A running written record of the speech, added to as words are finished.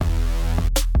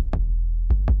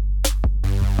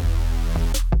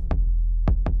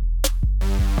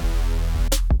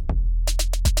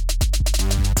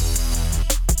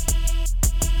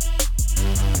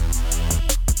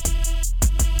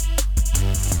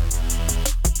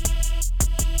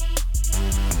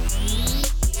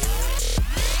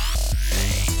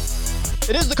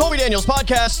It is the Colby Daniels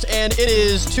podcast, and it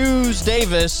is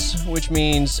TuesDavis, which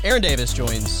means Aaron Davis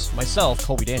joins myself,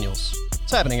 Colby Daniels.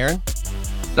 What's happening, Aaron?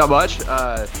 Not much.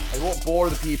 I won't bore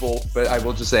the people, but I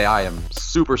will just say I am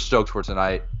super stoked for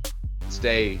tonight.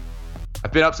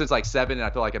 I've been up since like 7, and I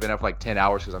feel like I've been up for like 10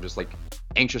 hours because I'm just like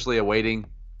anxiously awaiting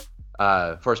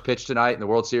first pitch tonight in the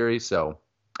World Series. So,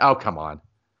 come on.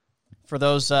 For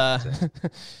those that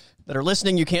are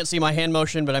listening, you can't see my hand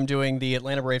motion, but I'm doing the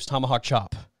Atlanta Braves tomahawk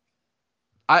chop.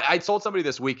 I told somebody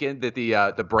this weekend that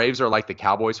the Braves are like the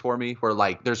Cowboys for me, where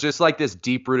like there's just like this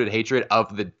deep-rooted hatred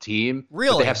of the team.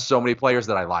 Really? But they have so many players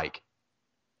that I like.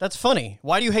 That's funny.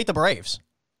 Why do you hate the Braves?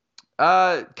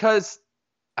 Because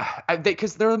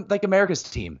they're like America's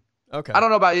team. Okay. I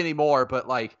don't know about it anymore, but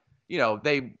like, you know,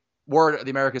 they were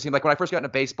the America's team. Like when I first got into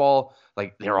baseball,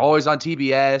 like they were always on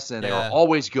TBS and they were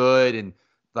always good. And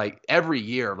like every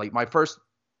year, like my first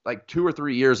like 2 or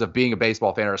 3 years of being a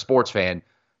baseball fan or a sports fan,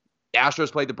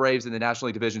 Astros played the Braves in the National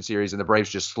League Division Series, and the Braves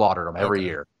just slaughtered them every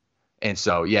year. And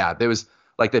so, yeah, there was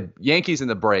like the Yankees and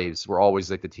the Braves were always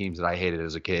like the teams that I hated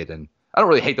as a kid. And I don't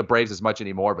really hate the Braves as much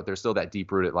anymore, but there's still that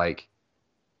deep-rooted like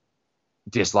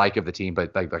dislike of the team.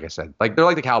 But like I said, like they're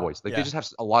like the Cowboys. Like they just have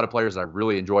a lot of players that I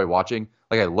really enjoy watching.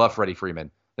 Like I love Freddie Freeman.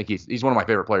 Like he's one of my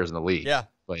favorite players in the league. Yeah,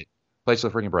 but plays for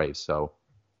the freaking Braves. So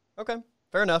okay,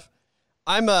 fair enough.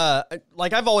 I'm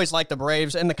I've always liked the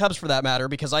Braves and the Cubs for that matter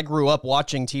because I grew up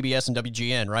watching TBS and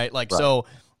WGN, right? So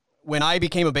when I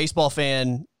became a baseball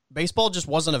fan, baseball just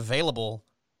wasn't available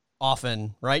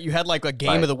often, right? You had like a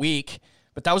game of the week,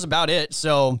 but that was about it.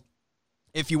 So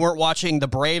if you weren't watching the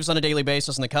Braves on a daily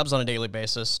basis and the Cubs on a daily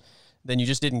basis, then you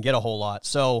just didn't get a whole lot.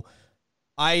 So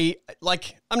I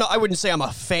wouldn't say I'm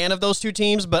a fan of those two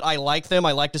teams, but I like them.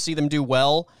 I like to see them do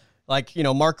well. Like, you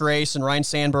know, Mark Grace and Ryan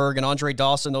Sandberg and Andre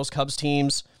Dawson, those Cubs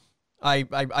teams, I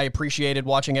appreciated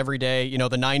watching every day. You know,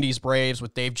 the 90s Braves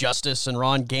with Dave Justice and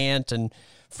Ron Gant and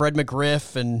Fred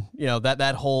McGriff and, you know,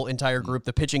 that whole entire group,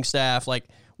 the pitching staff, like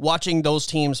watching those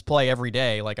teams play every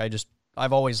day. Like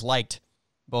I've always liked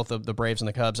both of the Braves and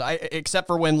the Cubs, except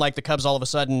for when like the Cubs all of a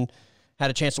sudden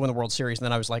had a chance to win the World Series. And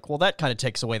then I was like, well, that kind of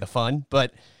takes away the fun,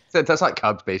 but that's not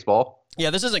Cubs baseball. Yeah,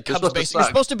 this isn't Cubs baseball. You're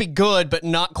supposed to be good, but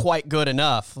not quite good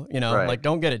enough. You know, like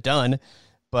don't get it done.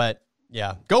 But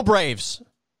yeah, go Braves.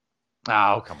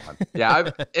 Oh, come on. Yeah,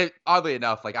 oddly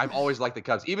enough, like I've always liked the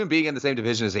Cubs, even being in the same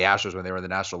division as the Astros when they were in the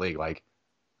National League. Like,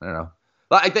 I don't know.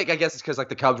 I guess it's because like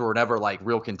the Cubs were never like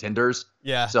real contenders.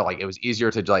 Yeah. So like it was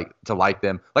easier to like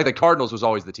them. Like the Cardinals was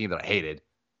always the team that I hated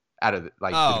out of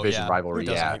the division rivalry.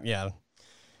 Yeah.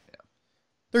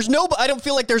 I don't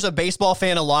feel like there's a baseball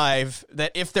fan alive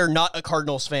that if they're not a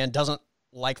Cardinals fan doesn't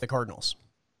like the Cardinals.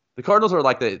 The Cardinals are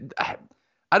like I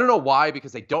don't know why,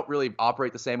 because they don't really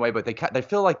operate the same way, but they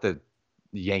feel like the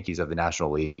Yankees of the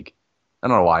National League. I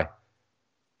don't know why.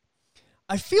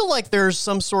 I feel like there's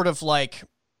some sort of like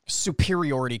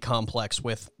superiority complex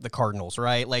with the Cardinals,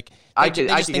 right? Like they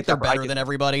just think they're better than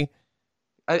everybody.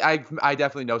 I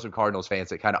definitely know some Cardinals fans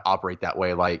that kind of operate that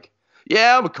way. Like,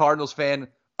 yeah, I'm a Cardinals fan.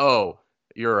 Oh,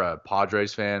 you're a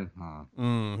Padres fan?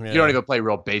 You don't even play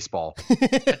real baseball. A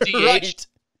DH? Right.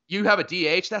 You have a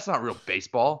DH? That's not real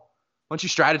baseball. Why don't you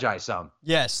strategize some?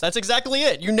 Yes, that's exactly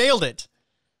it. You nailed it.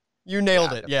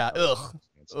 Yeah.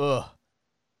 Ugh.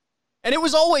 And it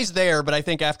was always there, but I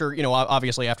think after, you know,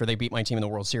 obviously after they beat my team in the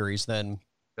World Series, then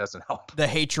doesn't help. The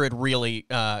hatred really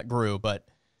grew, but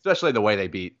especially the way they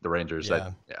beat the Rangers. Yeah.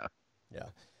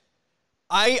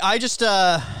 I just,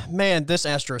 man, this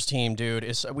Astros team, dude,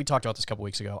 we talked about this a couple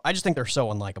weeks ago. I just think they're so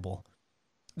unlikable.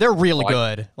 They're really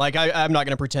good. Like, I'm not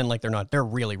going to pretend like they're not. They're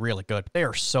really, really good. They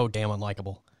are so damn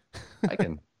unlikable.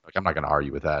 I'm not going to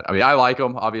argue with that. I mean, I like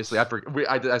them, obviously. I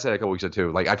said it a couple weeks ago,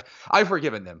 too. Like, I've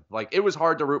forgiven them. Like, it was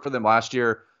hard to root for them last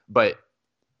year, but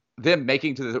them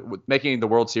making the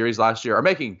World Series last year, or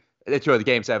making it to the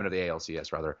Game 7 of the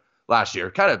ALCS, rather, last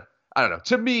year, kind of, I don't know.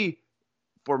 To me,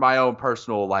 for my own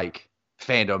personal, like,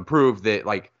 fandom, proved that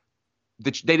like they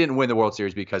didn't win the World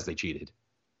Series because they cheated.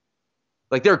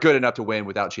 Like they're good enough to win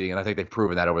without cheating, and I think they've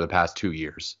proven that over the past 2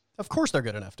 years. Of course they're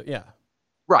good enough to, yeah.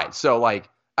 Right. So like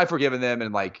I've forgiven them,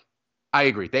 and like I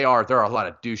agree. there are a lot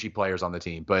of douchey players on the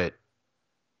team, but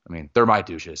I mean they're my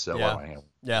douches, so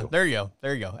there you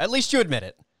go. At least you admit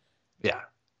it. Yeah.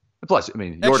 Plus, I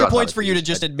mean, extra points for you to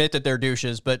just admit that they're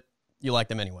douches, but you like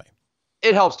them anyway.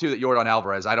 It helps too that Yordan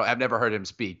Alvarez, I've never heard him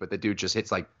speak, but the dude just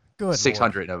hits like Good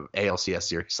 600 Lord. in an ALCS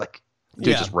series. Like,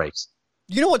 dude just rakes.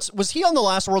 You know was he on the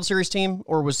last World Series team,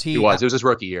 or was he? He was. It was his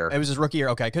rookie year. It was his rookie year.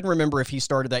 Okay, I couldn't remember if he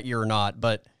started that year or not.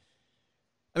 But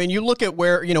I mean, you look at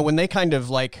where, you know, when they kind of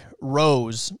like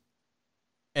rose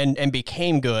and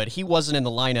became good, he wasn't in the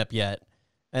lineup yet.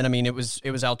 And I mean, it was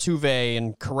Altuve,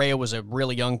 and Correa was a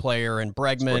really young player, and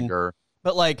Bregman. Springer.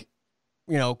 But like,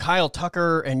 Kyle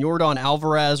Tucker and Yordan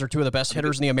Alvarez are two of the best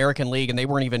hitters in the American League, and they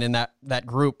weren't even in that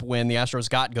group when the Astros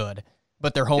got good.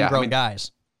 But they're homegrown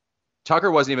guys.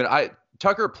 Tucker wasn't even.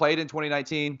 Tucker played in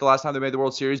 2019, the last time they made the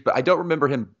World Series, but I don't remember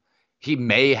him. He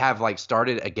may have like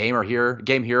started a game here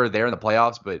or there in the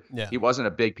playoffs, but he wasn't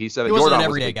a big piece of it. He wasn't an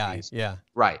everyday guy. Piece. Yeah,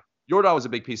 right. Yordan was a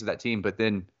big piece of that team, but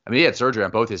then he had surgery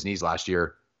on both his knees last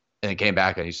year, and then came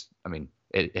back, and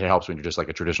it helps when you're just like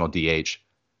a traditional DH,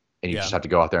 and you just have to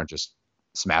go out there and just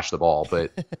smash the ball.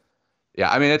 But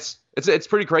yeah, I mean it's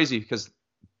pretty crazy because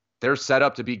they're set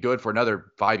up to be good for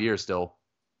another 5 years still.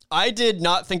 I did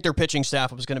not think their pitching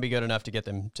staff was going to be good enough to get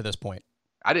them to this point.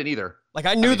 I didn't either. Like,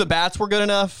 I knew the bats were good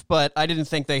enough, but I didn't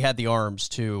think they had the arms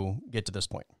to get to this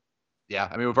point. Yeah,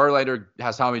 I mean, Verlander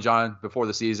has Tommy John before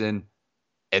the season,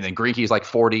 and then Greinke's like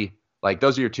 40. Like,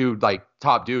 those are your two like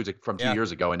top dudes from 2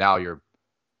 years ago, and now you're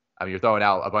throwing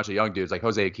out a bunch of young dudes like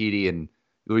Jose Urquidy and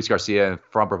Luis Garcia and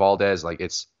Framber Valdez. Like,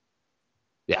 it's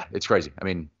crazy. I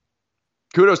mean,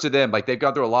 kudos to them. Like, they've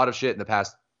gone through a lot of shit in the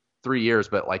past 3 years,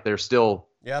 but like they're still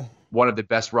one of the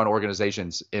best run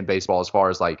organizations in baseball as far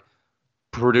as like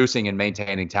producing and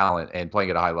maintaining talent and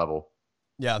playing at a high level.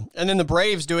 Yeah. And then the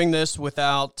Braves doing this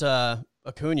without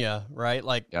Acuna, right?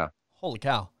 Like, holy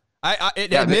cow.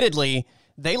 Admittedly,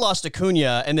 they lost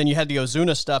Acuna, and then you had the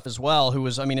Ozuna stuff as well, who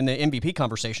was, in the MVP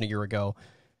conversation a year ago.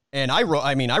 And I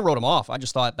wrote him off. I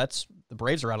just thought the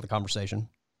Braves are out of the conversation.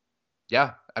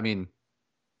 Yeah. I mean,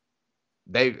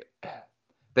 they've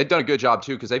done a good job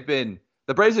too, because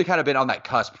the Braves have kind of been on that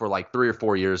cusp for like 3 or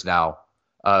 4 years now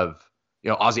of,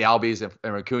 Ozzie Albies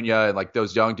and Acuna, and like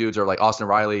those young dudes are like Austin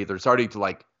Riley. They're starting to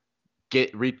like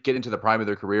get into the prime of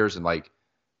their careers, and like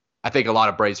I think a lot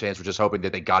of Braves fans were just hoping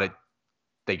that they got to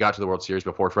the World Series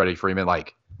before Freddie Freeman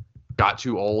like got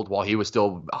too old while he was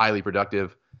still highly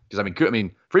productive. Because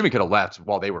Freeman could have left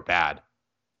while they were bad.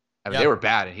 They were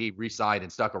bad, and he re-signed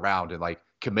and stuck around and like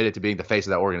committed to being the face of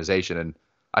that organization. And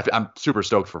I'm super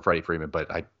stoked for Freddie Freeman,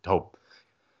 but I hope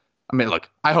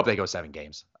they go 7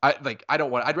 games.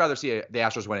 I'd rather see the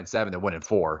Astros win in 7 than win in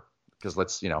 4, because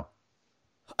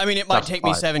it might take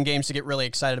me 7 games to get really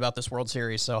excited about this World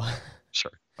Series. So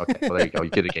sure. Okay. Well, there you go. You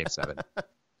get a game 7.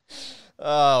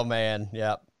 Oh man.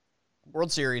 Yeah.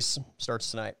 World Series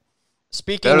starts tonight.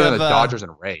 Speaking better of than the Dodgers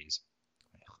and Rays.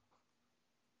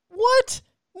 What?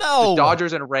 No. The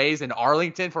Dodgers and Rays in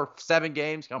Arlington for 7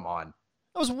 games. Come on.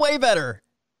 That was way better.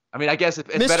 I guess it's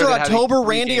Mr. better than October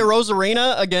Randy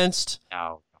Arozarena against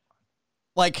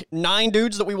like 9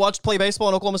 dudes that we watched play baseball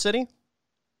in Oklahoma City.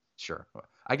 Sure,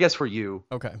 I guess for you,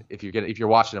 okay, if you're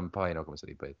watching them play in Oklahoma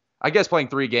City, but I guess playing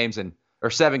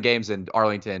 7 games in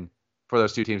Arlington for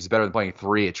those two teams is better than playing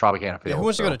 3 at Tropicana Field. Yeah, who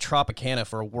wants to go to Tropicana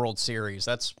for a World Series?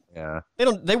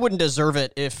 They wouldn't deserve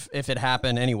it if it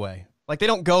happened anyway. Like, they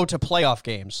don't go to playoff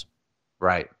games,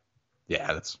 right?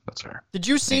 Yeah, that's fair. Did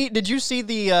you see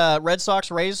the Red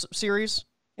Sox Rays series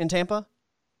in Tampa?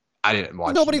 I didn't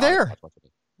watch. Nobody there.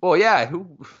 Well, yeah,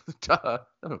 who? I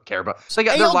don't care about. It's like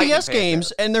ALDS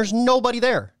games, and there's nobody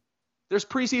there. There's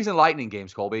preseason Lightning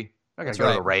games, Colby. I'm not gonna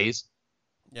go to the Rays.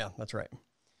 Yeah, that's right.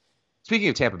 Speaking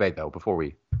of Tampa Bay, though, before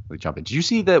we jump in, did you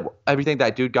see everything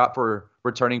that dude got for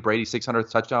returning Brady's 600th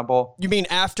touchdown ball? You mean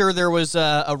after there was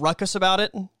a ruckus about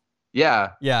it?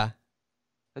 Yeah. Yeah.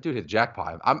 That dude hit the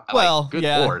jackpot. Good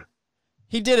Lord.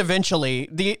 He did eventually.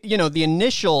 The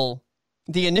initial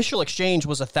exchange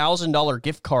was $1,000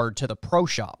 gift card to the pro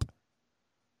shop.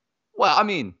 Well,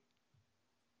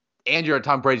 and you're in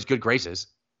Tom Brady's good graces.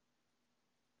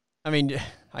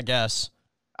 I guess.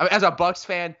 As a Bucs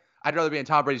fan, I'd rather be in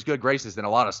Tom Brady's good graces than a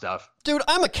lot of stuff. Dude,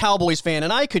 I'm a Cowboys fan,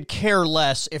 and I could care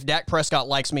less if Dak Prescott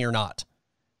likes me or not.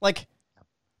 Like,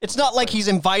 it's not like he's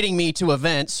inviting me to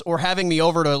events or having me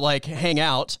over to, like, hang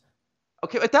out.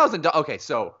 Okay, $1,000. Okay,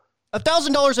 so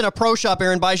 $1,000 in a pro shop,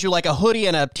 Aaron, buys you like a hoodie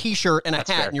and a T-shirt and a hat,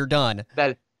 fair. And you're done.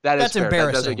 That's fair. Embarrassing.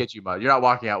 That doesn't get you much. You're not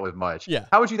walking out with much. Yeah.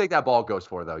 How much do you think that ball goes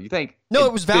for, though? You think? No,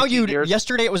 it was valued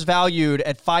yesterday. It was valued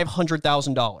at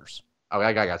 $500,000. Oh,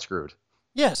 that guy got screwed.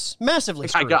 Yes, massively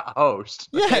screwed. I got hosed.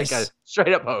 Yes,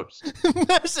 straight up hosed.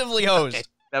 Massively hosed. Okay,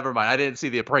 never mind. I didn't see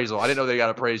the appraisal. I didn't know they got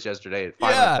appraised yesterday at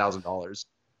 $500,000.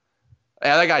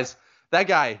 Yeah, that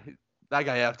guy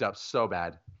effed up so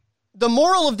bad. The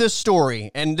moral of this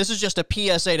story, and this is just a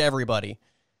PSA to everybody,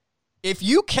 if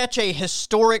you catch a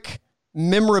historic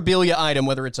memorabilia item,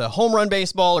 whether it's a home run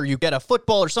baseball or you get a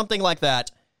football or something like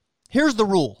that, here's the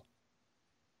rule.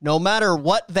 No matter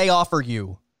what they offer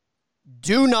you,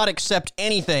 do not accept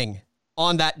anything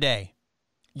on that day.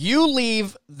 You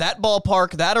leave that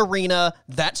ballpark, that arena,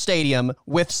 that stadium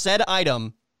with said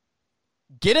item,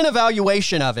 Get an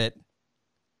evaluation of it.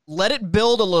 Let it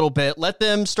build a little bit. Let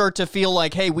them start to feel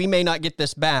like, hey, we may not get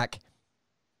this back.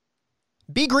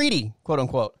 Be greedy, quote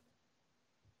unquote,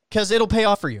 because it'll pay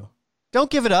off for you. Don't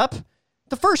give it up.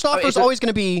 The first offer is always going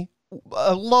to be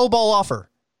a low ball offer.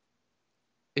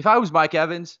 If I was Mike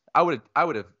Evans, I would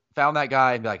have found that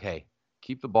guy and be like, hey,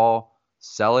 keep the ball,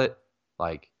 sell it,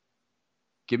 like,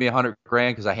 give me $100,000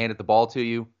 because I handed the ball to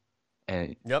you,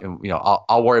 and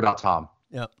I'll worry about Tom.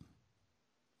 Yep.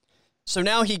 So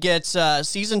now he gets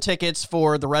season tickets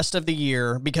for the rest of the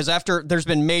year because after there's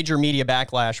been major media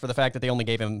backlash for the fact that they only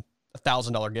gave him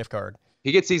 $1,000 gift card.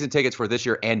 He gets season tickets for this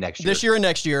year and next year. This year and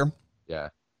next year. Yeah.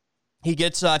 He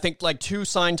gets, I think, like 2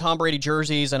 signed Tom Brady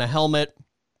jerseys and a helmet.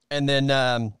 And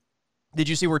then, did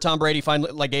you see where Tom Brady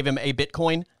finally gave him a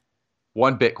Bitcoin?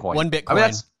 1 Bitcoin. 1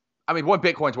 Bitcoin. I mean, 1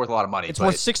 Bitcoin's worth a lot of money. It's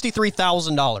worth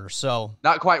 $63,000. So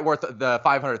not quite worth the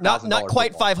 $500,000. Not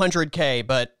quite $500K,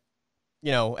 but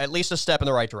at least a step in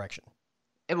the right direction.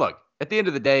 And look, at the end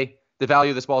of the day, the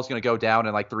value of this ball is going to go down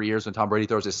in like 3 years when Tom Brady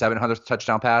throws his 700th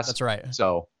touchdown pass. That's right.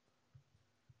 So,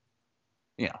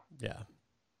 yeah,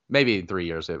 maybe in 3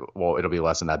 years it'll be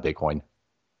less than that Bitcoin.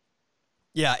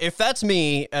 Yeah, if that's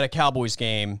me at a Cowboys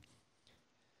game,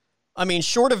 I mean,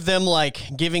 short of them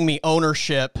giving me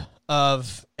ownership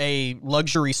of a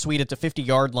luxury suite at the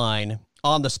 50-yard line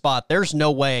on the spot, there's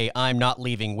no way I'm not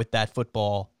leaving with that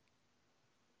football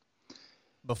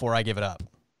before I give it up.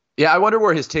 Yeah, I wonder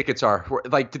where his tickets are.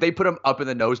 Did they put him up in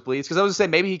the nosebleeds? Because I was going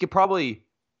to say, maybe he could probably,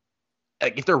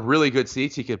 if they're really good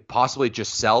seats, he could possibly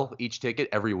just sell each ticket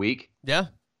every week. Yeah.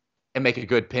 And make a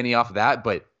good penny off of that.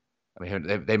 But, I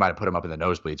mean, they might have put him up in the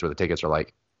nosebleeds where the tickets are he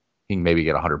can maybe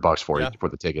get $100 for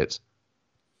the tickets.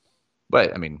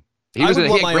 But, I mean, I would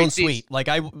want my own suite.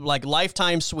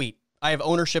 Lifetime suite. I have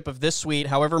ownership of this suite,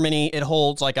 however many it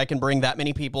holds. I can bring that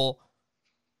many people.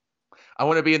 I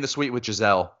want to be in the suite with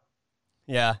Giselle.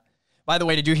 Yeah. By the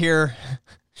way, did you hear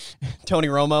Tony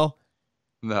Romo?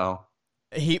 No.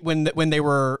 When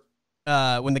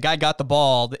the guy got the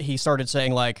ball, he started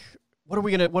saying what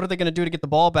are they gonna do to get the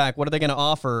ball back? What are they gonna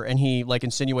offer? And he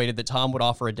insinuated that Tom would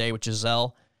offer a day with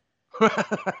Giselle.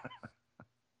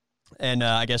 And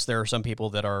I guess there are some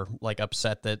people that are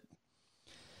upset that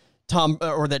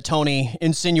Tony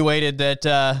insinuated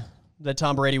that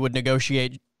Tom Brady would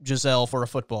negotiate Giselle for a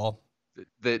football.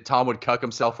 That Tom would cuck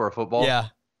himself for a football? Yeah.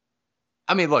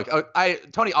 I mean, look,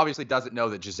 Tony obviously doesn't know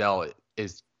that Giselle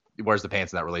wears the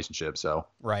pants in that relationship, so.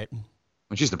 Right. I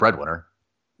mean, she's the breadwinner.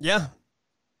 Yeah.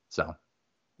 So.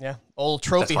 Yeah. Old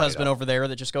trophy husband over there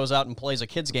that just goes out and plays a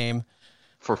kid's game.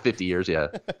 For 50 years, yeah.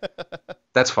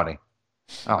 That's funny.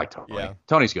 I like Tony. Yeah.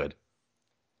 Tony's good.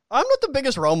 I'm not the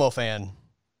biggest Romo fan.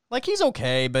 He's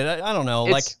okay, but I don't know.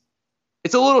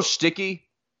 It's a little shticky.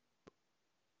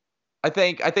 I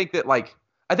think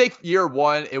that year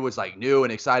one, it was new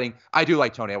and exciting. I do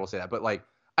like Tony, I will say that, but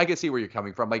I can see where you're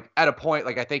coming from. At a point,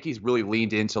 I think he's really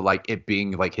leaned into it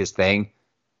being his thing.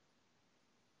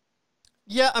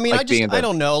 Yeah, I mean, I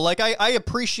don't know. I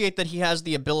appreciate that he has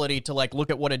the ability to look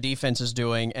at what a defense is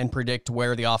doing and predict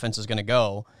where the offense is going to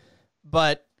go.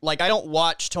 But I don't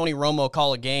watch Tony Romo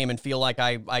call a game and feel like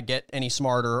I get any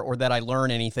smarter or that I learn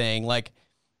anything.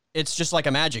 It's just like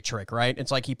a magic trick, right?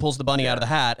 It's he pulls the bunny out of the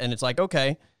hat, and it's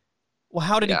okay, well,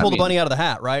 how did he pull the bunny out of the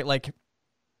hat, right?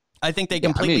 I think they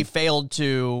completely failed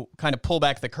to kind of pull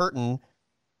back the curtain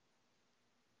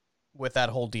with that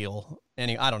whole deal.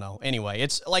 I don't know. Anyway,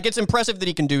 it's impressive that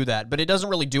he can do that, but it doesn't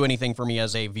really do anything for me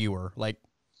as a viewer.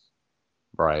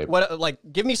 Right.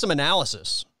 What? Give me some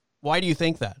analysis. Why do you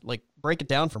think that? Break it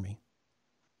down for me.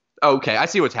 Okay, I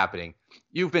see what's happening.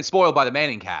 You've been spoiled by the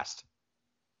Manning cast.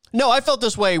 No, I felt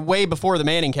this way before the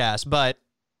Manning cast, but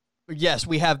yes,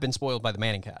 we have been spoiled by the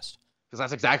Manning cast. Because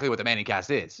that's exactly what the Manning cast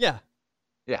is. Yeah.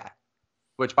 Yeah.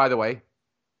 Which, by the way,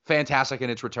 fantastic in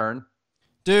its return.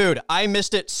 Dude, I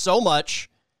missed it so much.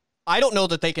 I don't know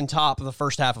that they can top the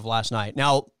first half of last night.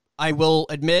 Now, I will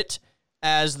admit,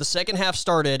 as the second half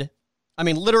started, I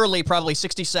mean, literally probably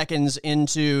 60 seconds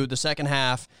into the second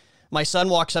half, my son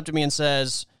walks up to me and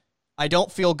says, I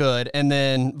don't feel good, and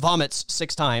then vomits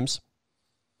 6 times.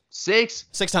 6?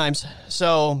 6 times.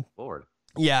 So, Lord.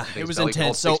 Yeah, it was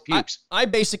intense. So I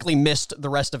basically missed the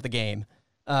rest of the game.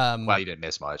 Well, you didn't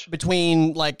miss much.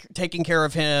 Between taking care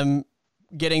of him,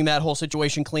 getting that whole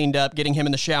situation cleaned up, getting him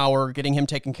in the shower, getting him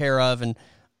taken care of, and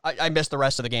I missed the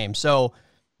rest of the game. So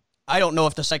I don't know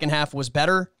if the second half was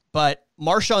better, but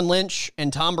Marshawn Lynch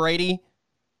and Tom Brady,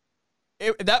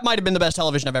 that might have been the best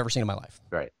television I've ever seen in my life.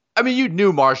 Right. I mean, you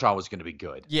knew Marshawn was going to be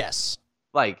good. Yes.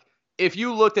 If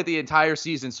you looked at the entire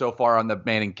season so far on the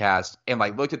Manning cast and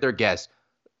looked at their guests,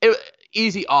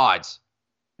 easy odds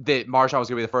that Marshawn was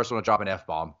going to be the first one to drop an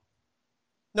F-bomb.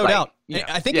 No doubt.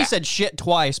 I think he said shit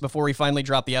twice before he finally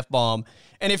dropped the F-bomb.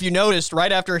 And if you noticed,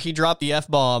 right after he dropped the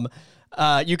F-bomb,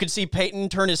 you could see Peyton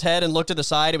turn his head and look to the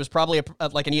side. It was probably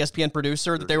like an ESPN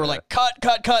producer that they were like, cut.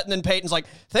 And then Peyton's like,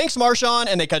 thanks, Marshawn.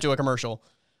 And they cut to a commercial.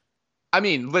 I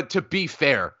mean, to be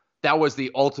fair, that was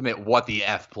the ultimate what the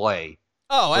F play.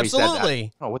 Oh,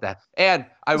 absolutely. Oh, what the heck? And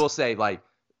I will say, like,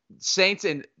 Saints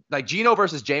and like Geno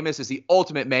versus Jameis is the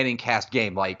ultimate Manning cast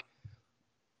game. Like,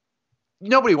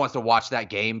 nobody wants to watch that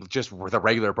game just with a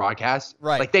regular broadcast.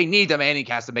 Right. Like, they need the Manning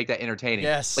cast to make that entertaining.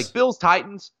 Yes. Like,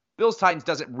 Bills-Titans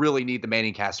doesn't really need the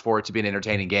Manning cast for it to be an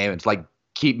entertaining game. It's like,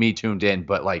 keep me tuned in.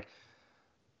 But, like,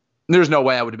 there's no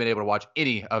way I would have been able to watch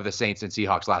any of the Saints and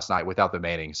Seahawks last night without the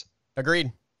Mannings.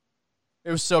 Agreed.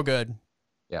 It was so good.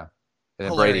 Yeah. And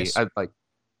then Brady,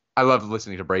 I love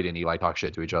listening to Brady and Eli talk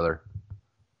shit to each other.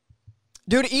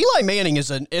 Dude, Eli Manning is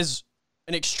an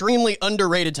extremely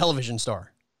underrated television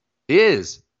star. He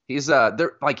is. He's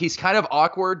he's kind of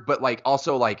awkward, but like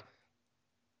also like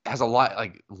has a lot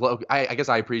like I guess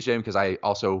I appreciate him because I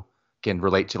also can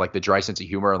relate to like the dry sense of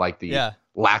humor and like the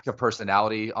lack of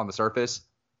personality on the surface.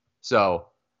 So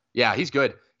yeah, he's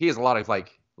good. He has a lot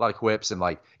of quips and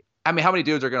like I mean, how many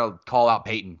dudes are gonna call out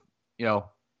Peyton? You know.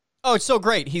 Oh, it's so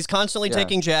great. He's constantly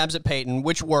taking jabs at Peyton,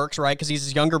 which works, right? Because he's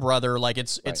his younger brother. Like,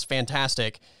 it's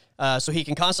fantastic. So he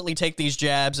can constantly take these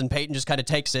jabs, and Peyton just kind of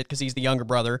takes it because he's the younger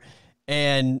brother.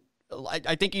 And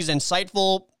I think he's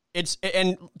insightful.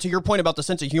 And to your point about the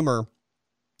sense of humor,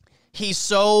 he's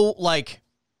so, like,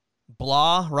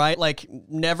 blah, right? Like,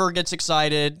 never gets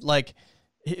excited. Like,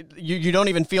 you don't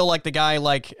even feel like the guy,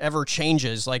 like, ever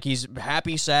changes. Like, he's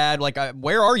happy, sad. Like,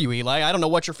 where are you, Eli? I don't know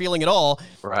what you're feeling at all.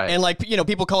 Right. And, like, you know,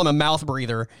 people call him a mouth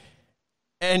breather.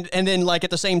 And then, like, at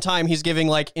the same time, he's giving,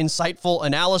 like, insightful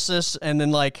analysis and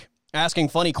then, like, asking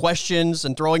funny questions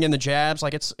and throwing in the jabs.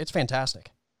 Like, it's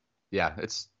fantastic. Yeah,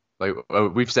 it's, like,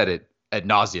 we've said it ad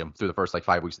nauseum through the first, like,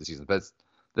 5 weeks of the season. But it's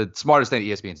the smartest thing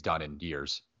ESPN's done in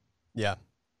years. Yeah.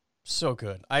 So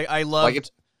good. I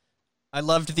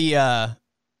loved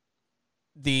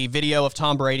the video of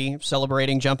Tom Brady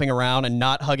celebrating, jumping around, and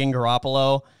not hugging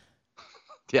Garoppolo.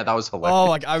 Yeah, that was hilarious. Oh,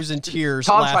 like I was in tears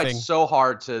Tom laughing. tried so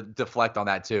hard to deflect on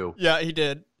that, too. Yeah, he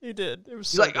did. He did. It was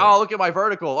He's so like, good. oh, look at my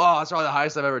vertical. Oh, that's probably the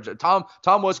highest I've ever. Tom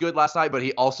was good last night, but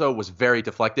he also was very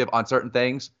deflective on certain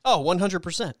things. Oh,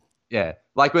 100%. Yeah.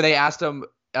 Like when they asked him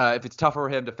if it's tougher for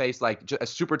him to face like a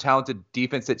super talented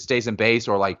defense that stays in base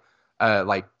or like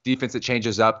defense that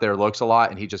changes up their looks a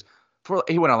lot. And he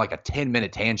went on like a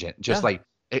 10-minute tangent, just like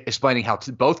explaining how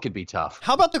both could be tough.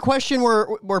 How about the question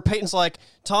where Peyton's like,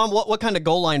 Tom, what kind of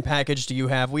goal line package do you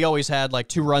have? We always had like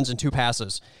 2 runs and 2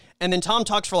 passes. And then Tom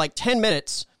talks for like 10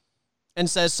 minutes and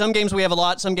says, some games we have a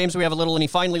lot, some games we have a little. And he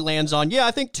finally lands on,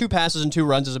 I think 2 passes and 2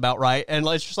 runs is about right. And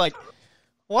it's just like,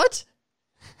 what?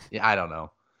 Yeah, I don't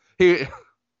know.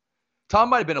 Tom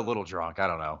might have been a little drunk. I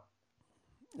don't know.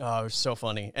 Oh, it was so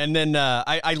funny. And then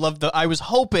I was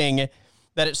hoping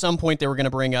that at some point they were going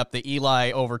to bring up the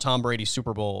Eli over Tom Brady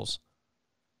Super Bowls.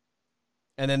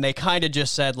 And then they kind of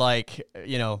just said, like,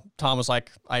 you know, Tom was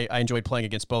like, I enjoyed playing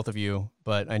against both of you,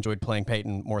 but I enjoyed playing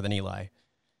Peyton more than Eli.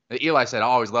 Eli said, I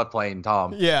always loved playing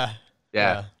Tom. Yeah.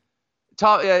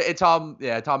 Tom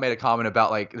made a comment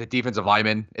about, like, the defensive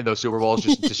linemen in those Super Bowls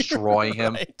just destroying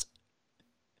him. Right.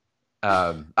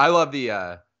 I love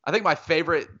I think my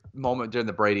favorite moment during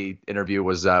the Brady interview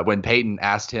was when Peyton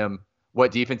asked him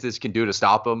what defenses can do to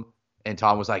stop him. And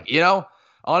Tom was like,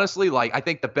 honestly, like, I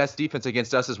think the best defense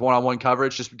against us is one-on-one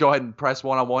coverage. Just go ahead and press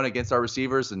one-on-one against our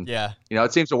receivers. And,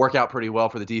 it seems to work out pretty well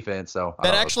for the defense. So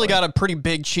that actually got a pretty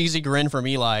big cheesy grin from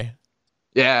Eli.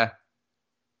 Yeah.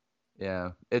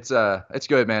 Yeah. It's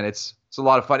good, man. It's a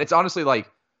lot of fun. It's honestly like,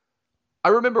 I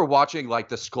remember watching like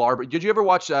the Sklar. Did you ever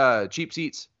watch Cheap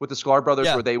Seats with the Sklar brothers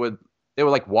where they would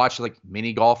like watch like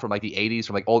mini golf from like the 80s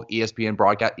from like old ESPN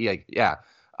broadcast? Yeah.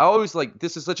 I always like,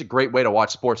 this is such a great way to watch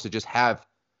sports, to just have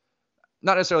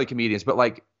not necessarily comedians, but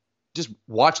like just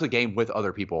watch the game with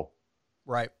other people.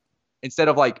 Right. Instead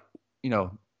of like,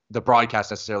 the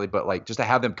broadcast necessarily, but like just to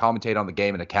have them commentate on the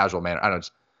game in a casual manner. I don't know.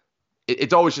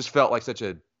 It's always just felt like such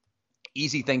a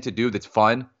easy thing to do that's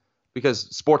fun, because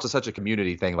sports is such a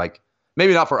community thing. Like,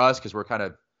 maybe not for us because we're kind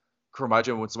of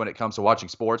curmudgeon when it comes to watching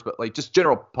sports, but like just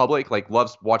general public like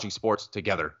loves watching sports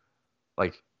together.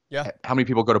 Like, how many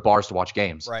people go to bars to watch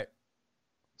games? Right.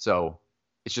 So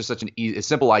it's just such a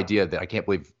simple idea that I can't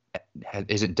believe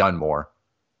isn't done more.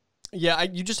 Yeah,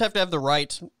 you just have to have the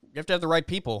right. You have to have the right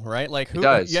people, right? Like, you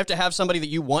have to have somebody that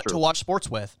you want to watch sports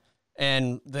with,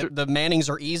 and the Mannings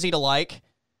are easy to like.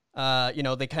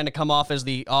 They kind of come off as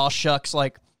the aw shucks,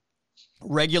 like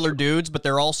regular dudes, but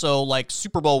they're also like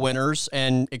Super Bowl winners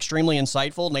and extremely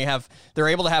insightful. And they're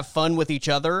able to have fun with each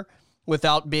other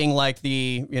without being like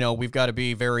we've got to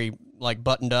be very like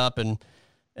buttoned up and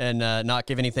not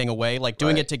give anything away. Like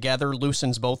doing it together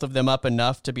loosens both of them up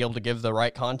enough to be able to give the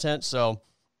right content. So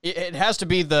it has to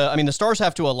be the stars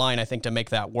have to align, I think, to make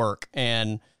that work.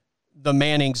 And the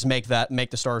Mannings make the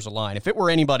stars align. If it were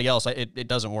anybody else, it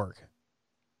doesn't work.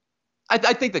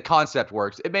 I think the concept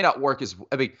works. It may not work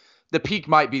the peak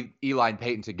might be Eli and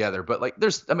Peyton together, but like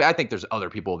I think there's other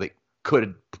people that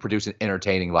could produce an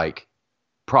entertaining like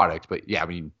product. But yeah, I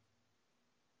mean,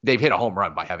 they've hit a home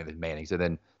run by having the Mannings, and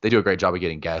then they do a great job of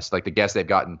getting guests. Like the guests they've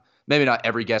gotten, maybe not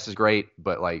every guest is great,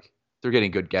 but like they're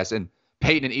getting good guests. And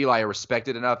Peyton and Eli are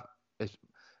respected enough,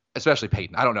 especially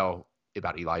Peyton. I don't know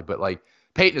about Eli, but like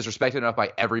Peyton is respected enough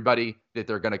by everybody that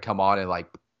they're going to come on and like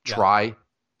try.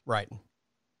 Right.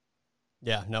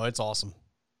 Yeah, no, it's awesome.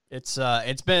 It's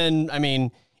been,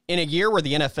 in a year where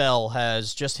the NFL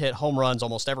has just hit home runs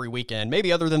almost every weekend,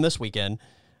 maybe other than this weekend.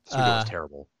 This weekend was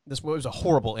terrible. This was a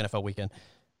horrible NFL weekend.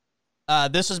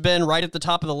 This has been right at the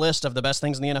top of the list of the best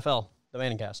things in the NFL, the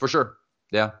Manningcast. For sure.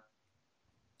 Yeah.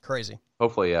 Crazy.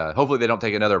 Hopefully they don't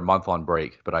take another month on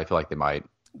break, but I feel like they might.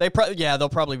 They'll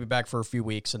probably be back for a few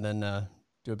weeks and then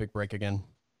do a big break again.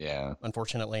 Yeah.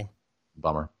 Unfortunately.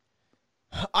 Bummer.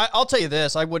 I'll tell you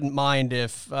this, I wouldn't mind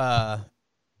if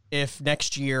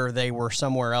next year they were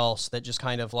somewhere else that just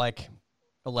kind of like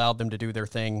allowed them to do their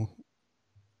thing,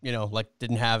 like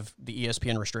didn't have the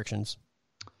ESPN restrictions.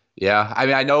 Yeah. I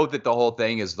mean, I know that the whole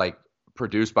thing is like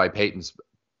produced by Peyton's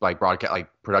like broadcast, like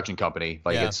production company.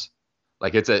 Like it's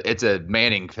a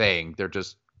Manning thing. They're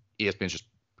just, ESPN's just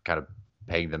kind of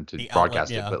paying them to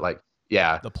broadcast it. But like,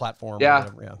 yeah. The platform. Yeah.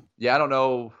 Or whatever, yeah. I don't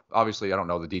know. Obviously, I don't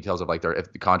know the details of like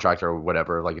if the contract or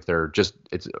whatever, like if they're just,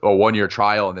 it's a 1-year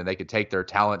trial and then they could take their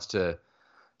talents to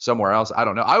somewhere else. I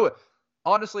don't know. I would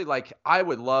honestly, like, I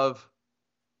would love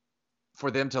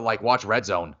for them to like watch Red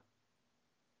Zone.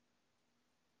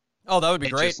 Oh, that would be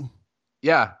great.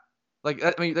 Yeah. Like,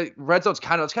 I mean, like, Red Zone's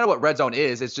kind of what Red Zone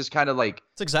is. It's just kind of like.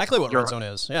 It's exactly what Red Zone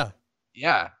is. Yeah.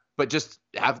 Yeah. But just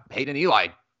have Peyton and Eli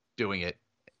doing it,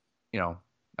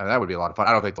 I mean, that would be a lot of fun.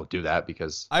 I don't think they'll do that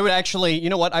because I would actually,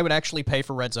 I would actually pay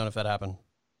for Red Zone if that happened.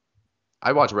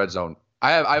 I watch Red Zone.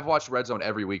 I've watched Red Zone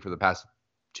every week for the past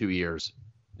 2 years.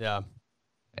 Yeah.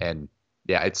 And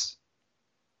yeah,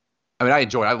 I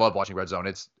enjoy it. I love watching Red Zone.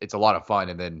 It's a lot of fun.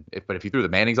 And then if you threw the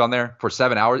Mannings on there for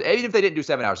 7 hours, even if they didn't do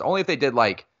 7 hours, only if they did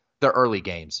like the early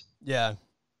games. Yeah.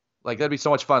 Like that'd be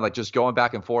so much fun. Like just going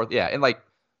back and forth. Yeah. And like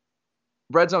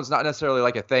Red Zone's not necessarily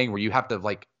like a thing where you have to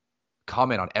like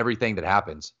comment on everything that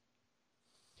happens.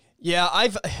 Yeah,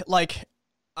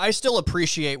 I still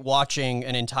appreciate watching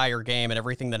an entire game and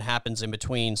everything that happens in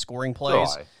between scoring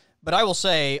plays. But I will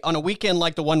say, on a weekend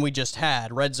like the one we just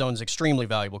had, Red Zone's extremely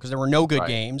valuable because there were no good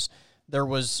games. There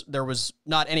was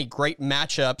not any great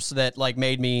matchups that like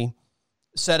made me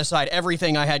set aside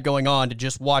everything I had going on to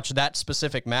just watch that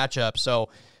specific matchup. So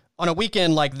on a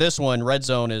weekend like this one, Red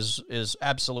Zone is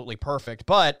absolutely perfect.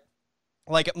 But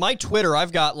like my Twitter,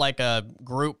 I've got like a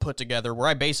group put together where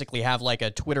I basically have like a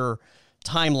Twitter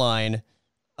timeline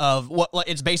of what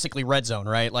it's basically Red Zone,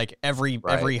 right? Like every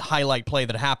highlight play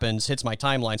that happens hits my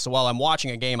timeline. So while I'm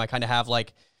watching a game, I kind of have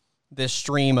like this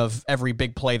stream of every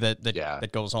big play that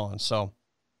goes on. So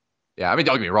yeah, I mean,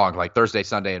 don't get me wrong. Like Thursday,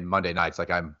 Sunday, and Monday nights, like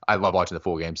I love watching the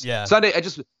full games. Yeah. Sunday,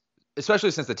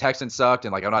 especially since the Texans sucked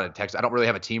and like I'm not a Texan, I don't really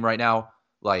have a team right now.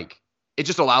 Like it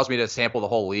just allows me to sample the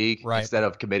whole league instead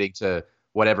of committing to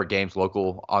whatever games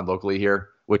locally here,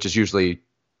 which is usually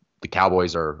the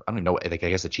Cowboys or I don't even know. I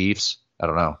guess the Chiefs. I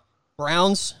don't know.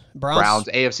 Browns,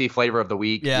 AFC flavor of the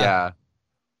week. Yeah.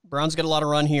 Browns get a lot of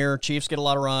run here. Chiefs get a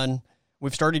lot of run.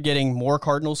 We've started getting more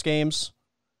Cardinals games.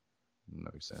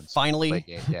 Makes sense. Finally. Late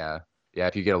game. Yeah. Yeah.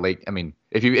 If you get a late, I mean,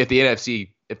 if the NFC,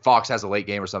 if Fox has a late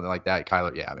game or something like that,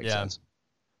 Kyler, makes sense.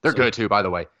 They're good too, by the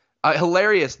way.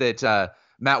 Hilarious that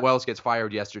Matt Wells gets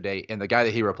fired yesterday, and the guy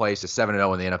that he replaced is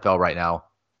 7-0 in the NFL right now.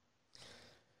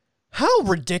 How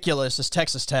ridiculous is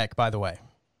Texas Tech, by the way?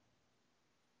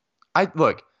 I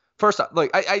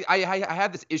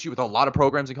have this issue with a lot of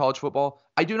programs in college football.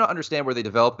 I do not understand where they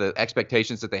develop the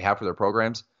expectations that they have for their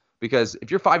programs. Because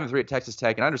if you're 5-3 at Texas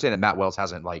Tech, and I understand that Matt Wells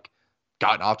hasn't like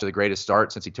gotten off to the greatest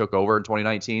start since he took over in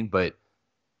 2019, but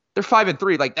they're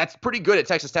 5-3. Like that's pretty good at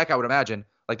Texas Tech, I would imagine.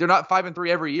 Like they're not 5-3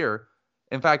 every year.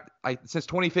 In fact, since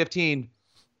 2015,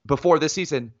 before this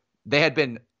season, they had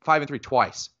been 5-3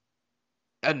 twice.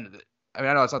 And I mean,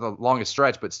 I know it's not the longest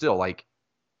stretch, but still, like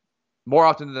more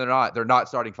often than not, they're not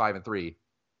starting 5-3.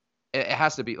 It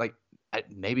has to be like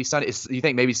maybe Sonny. You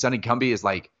think maybe Sonny Cumbie is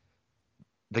like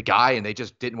the guy and they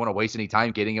just didn't want to waste any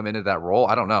time getting him into that role.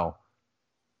 I don't know.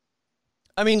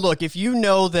 I mean, look, if you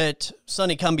know that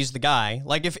Sonny Cumbie's the guy,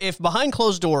 like if behind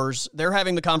closed doors they're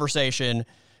having the conversation,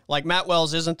 like Matt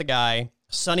Wells isn't the guy,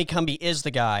 Sonny Cumbie is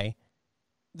the guy,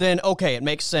 then okay, it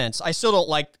makes sense. I still don't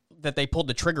like that they pulled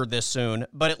the trigger this soon,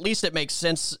 but at least it makes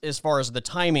sense as far as the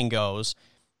timing goes,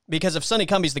 because if Sonny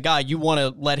Cumbie's the guy, you want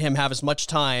to let him have as much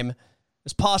time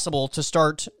as possible to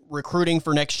start recruiting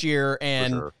for next year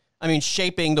and, sure. I mean,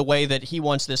 shaping the way that he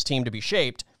wants this team to be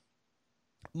shaped.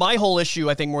 My whole issue,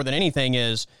 I think, more than anything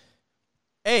is,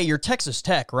 A, you're Texas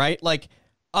Tech, right? Like,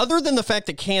 other than the fact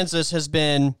that Kansas has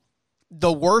been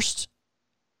the worst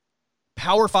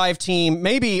Power 5 team,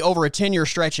 maybe over a 10-year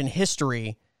stretch in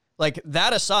history, like,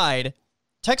 that aside,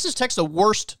 Texas Tech's the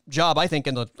worst job, I think,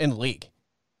 in the league.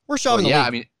 Worst job in the league. I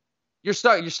mean, you're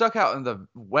stuck out in the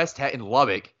West in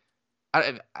Lubbock.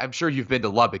 I'm sure you've been to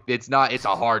Lubbock. It's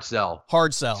a hard sell.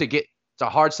 Hard sell. It's a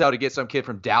hard sell to get some kid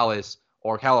from Dallas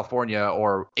or California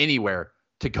or anywhere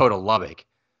to go to Lubbock.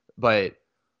 But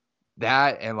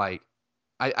that and like,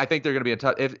 I think they're going to be a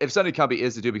tough, if Sonny Cumbie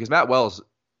is the dude, because Matt Wells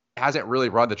hasn't really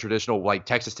run the traditional like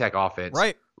Texas Tech offense.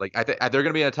 Right. Like they're going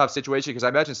to be in a tough situation because I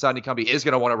imagine Sonny Cumbie is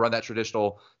going to want to run that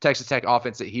traditional Texas Tech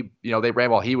offense that they ran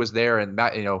while he was there, and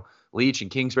Matt, Leach and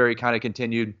Kingsbury kind of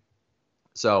continued.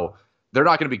 So they're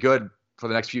not going to be good for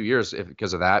the next few years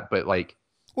because of that. But like,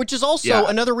 which is also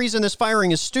another reason this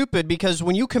firing is stupid, because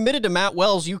when you committed to Matt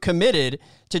Wells, you committed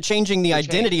to changing the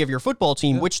identity of your football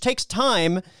team, which takes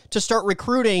time to start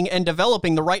recruiting and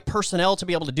developing the right personnel to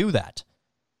be able to do that.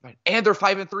 Right. And they're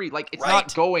 5-3. Like, it's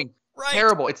not going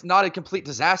terrible. It's not a complete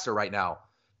disaster right now.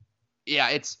 Yeah,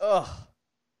 it's.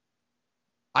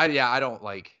 I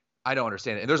don't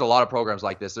understand it. And there's a lot of programs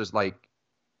like this. There's like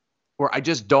where I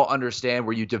just don't understand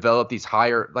where you develop these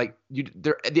higher, like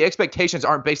the expectations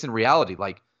aren't based in reality.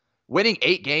 Like winning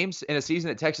 8 games in a season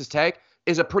at Texas Tech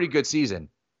is a pretty good season.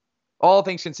 All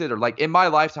things considered, like in my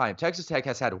lifetime, Texas Tech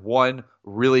has had one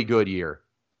really good year.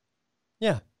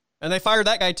 Yeah. And they fired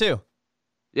that guy too.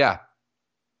 Yeah.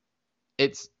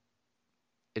 It's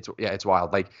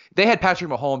wild. Like they had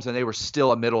Patrick Mahomes and they were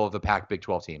still a middle of the pack Big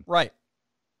 12 team. Right.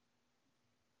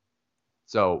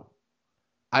 So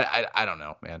I don't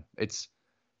know, man. It's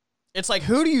like,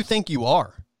 who do you think you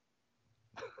are?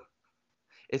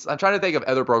 I'm trying to think of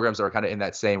other programs that are kind of in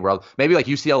that same world. Maybe like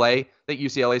UCLA. I think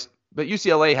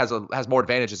UCLA has more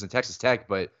advantages than Texas Tech,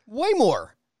 but way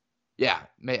more. Yeah.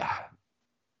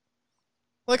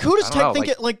 Like, who does Tech think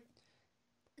it? Like,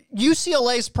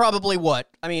 UCLA's probably what?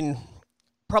 I mean,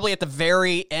 probably at the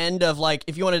very end of, like,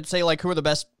 if you wanted to say, like, who are the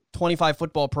best 25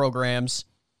 football programs?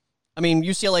 I mean,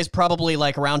 UCLA's probably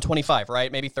like around 25,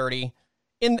 right? Maybe 30.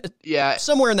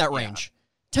 Somewhere in that range.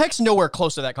 Tech's nowhere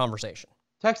close to that conversation.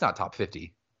 Tech's not top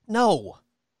 50. No.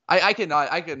 I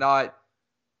cannot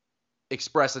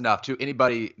express enough to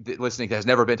anybody listening that has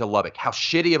never been to Lubbock how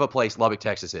shitty of a place Lubbock,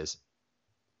 Texas is.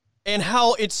 And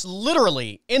how it's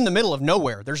literally in the middle of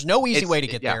nowhere. There's no easy way to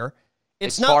get there.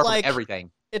 It's not far like from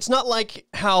everything. It's not like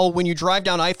how when you drive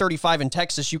down I-35 in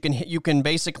Texas, you can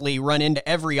basically run into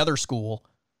every other school.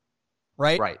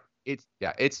 Right? Right.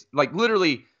 It's like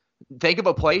literally think of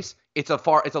a place. It's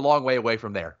a long way away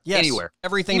from there. Yes, anywhere.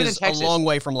 Everything is a long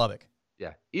way from Lubbock.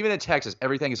 Yeah. Even in Texas,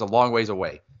 everything is a long ways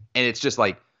away. And it's just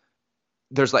like,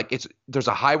 there's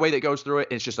a highway that goes through it.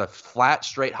 And it's just a flat,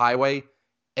 straight highway.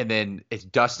 And then it's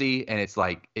dusty and it's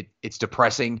like, it's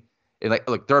depressing. And like,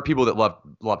 look, there are people that love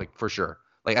Lubbock for sure.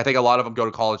 Like, I think a lot of them go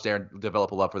to college there and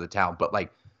develop a love for the town, but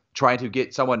like trying to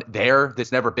get someone there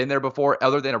that's never been there before,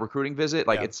 other than a recruiting visit,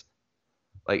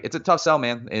 it's a tough sell,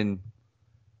 man. And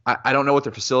I don't know what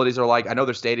their facilities are like. I know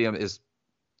their stadium it's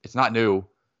not new,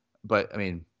 but I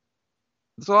mean,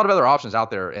 there's a lot of other options out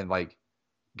there. And like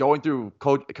going through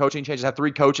coaching changes, have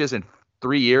 3 coaches in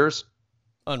 3 years.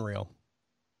 Unreal.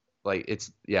 Like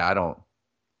I don't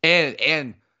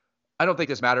think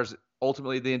this matters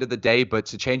ultimately at the end of the day, but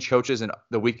to change coaches in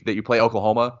the week that you play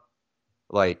Oklahoma,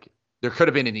 like there could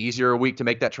have been an easier week to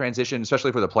make that transition,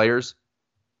 especially for the players.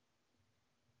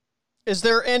 Is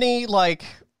there any like,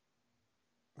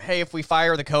 hey, if we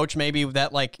fire the coach, maybe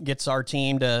that like gets our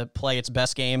team to play its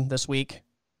best game this week?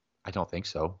 I don't think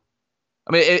so.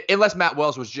 I mean, unless Matt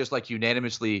Wells was just like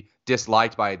unanimously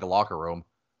disliked by the locker room.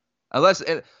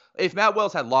 If Matt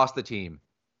Wells had lost the team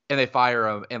and they fire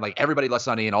him and like everybody left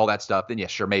Sonny and all that stuff, then yeah,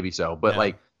 sure, maybe so. But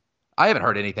like, I haven't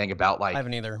heard anything about like. I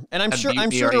haven't either. And I'm sure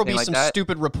there'll be some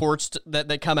stupid reports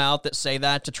that come out that say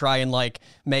that to try and like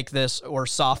make this or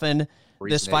soften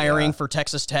this firing for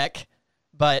Texas Tech.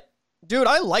 But dude,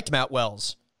 I liked Matt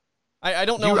Wells. I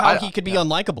don't know how he could be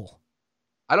unlikable.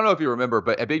 I don't know if you remember,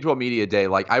 but at Big 12 Media Day,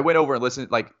 like I went over and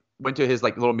went to his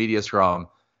like little media scrum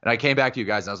And I came back to you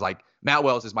guys and I was like, Matt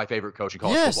Wells is my favorite coach in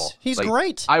college football. Yes, he's like,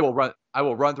 great. I will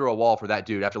run through a wall for that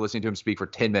dude after listening to him speak for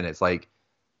 10 minutes. Like,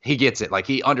 he gets it. Like,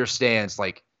 he understands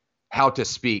like how to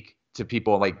speak to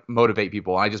people and like motivate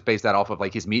people. And I just based that off of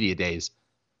like his media days.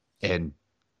 And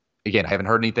again, I haven't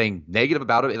heard anything negative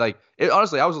about it. Like,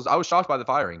 honestly, I was shocked by the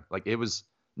firing. Like, it was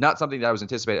not something that I was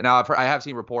anticipating. Now, I have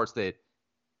seen reports that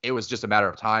it was just a matter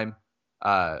of time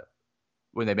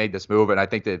when they made this move, and I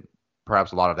think that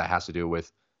perhaps a lot of that has to do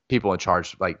with people in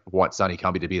charge like want Sonny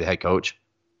Cumbie to be the head coach.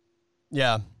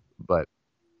 Yeah, but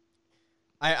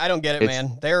I don't get it,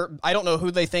 man. I don't know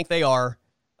who they think they are.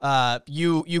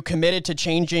 You committed to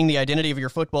changing the identity of your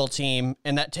football team,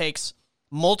 and that takes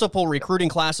multiple recruiting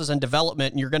classes and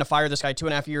development, and you're going to fire this guy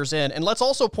 2.5 years in. And let's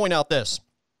also point out this.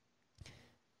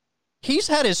 He's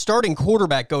had his starting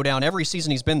quarterback go down every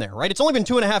season he's been there, right? It's only been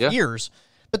 2.5 years,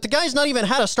 but the guy's not even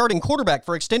had a starting quarterback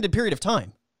for an extended period of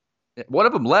time. One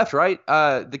of them left, right?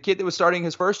 The kid that was starting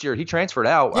his first year, he transferred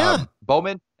out. Yeah.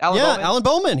 Bowman? Alan Bowman? Alan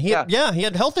Bowman. He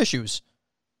had health issues.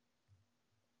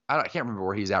 I can't remember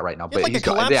where he's at right now. He had like a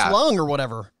collapsed lung or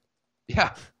whatever.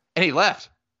 Yeah, and he left.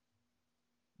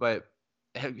 But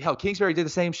hell, Kingsbury did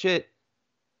the same shit.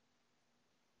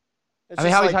 How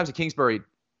many times did Kingsbury...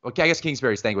 Okay, I guess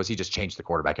Kingsbury's thing was he just changed the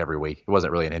quarterback every week. It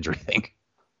wasn't really an injury thing.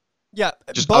 Yeah,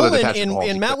 just Bowman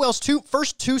in Matt Wells'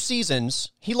 first two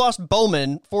seasons, he lost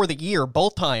Bowman for the year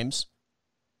both times.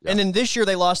 Yeah. And then this year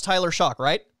they lost Tyler Shock,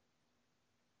 right?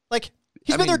 Like,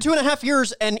 he's been there 2.5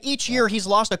 years, and each year he's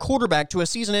lost a quarterback to a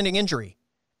season-ending injury.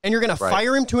 And you're going to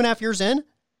fire him 2.5 years in?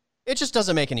 It just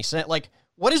doesn't make any sense. Like,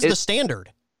 what is the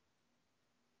standard?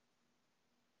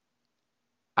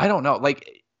 I don't know.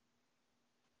 Like,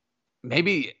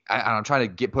 maybe I'm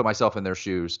trying to put myself in their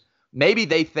shoes. Maybe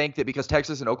they think that because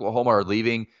Texas and Oklahoma are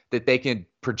leaving, that they can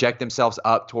project themselves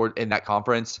up toward in that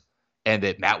conference, and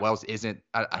that Matt Wells isn't.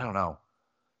 I don't know.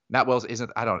 Matt Wells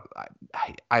isn't.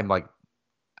 I'm like,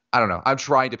 I don't know. I'm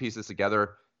trying to piece this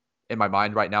together in my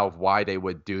mind right now of why they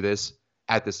would do this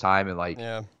at this time and like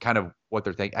kind of what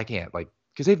they're thinking. I can't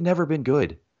because they've never been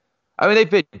good. I mean, they've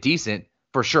been decent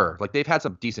for sure. Like, they've had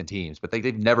some decent teams, but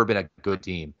they've never been a good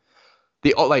team.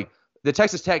 The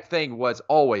Texas Tech thing was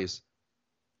always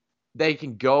they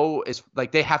can go as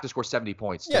like they have to score 70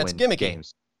 points to win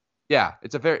games. Yeah,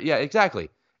 it's exactly.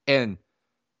 And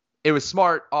it was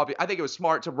smart. I think it was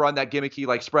smart to run that gimmicky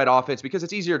like spread offense because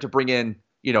it's easier to bring in,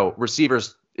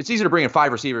 receivers. It's easier to bring in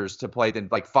 5 receivers to play than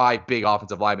like 5 big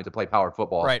offensive linemen to play power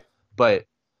football. Right. But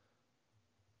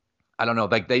I don't know.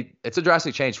 Like it's a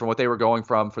drastic change from what they were going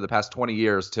from for the past 20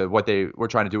 years to what they were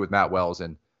trying to do with Matt Wells,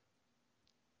 and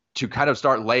to kind of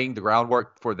start laying the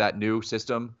groundwork for that new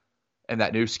system and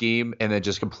that new scheme, and then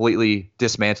just completely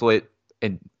dismantle it.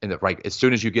 And as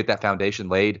soon as you get that foundation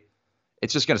laid,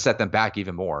 it's just going to set them back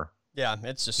even more. Yeah,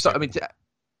 it's just. So I mean,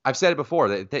 I've said it before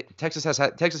that Texas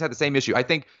had the same issue. I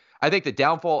think the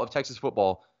downfall of Texas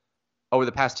football over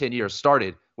the past 10 years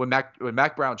started when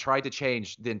Mac Brown tried to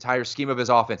change the entire scheme of his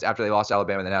offense after they lost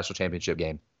Alabama in the national championship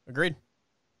game. Agreed.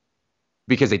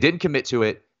 Because they didn't commit to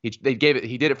it. He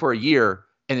did it for a year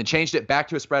and then changed it back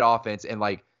to a spread offense, and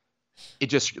like it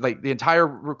just like the entire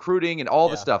recruiting and all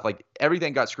the stuff, like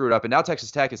everything got screwed up. And now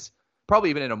Texas Tech is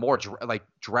probably even in a more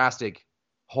drastic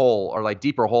hole or like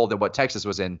deeper hole than what Texas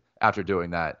was in after doing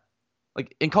that.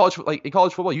 Like in college football,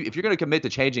 if you're going to commit to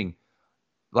changing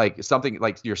like something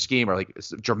like your scheme or like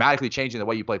dramatically changing the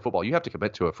way you play football, you have to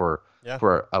commit to it for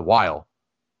a while.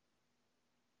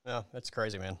 Yeah, that's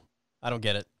crazy, man. I don't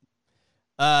get it.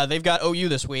 They've got OU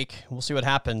this week. We'll see what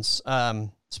happens.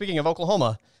 Speaking of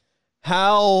Oklahoma,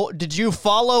 how did you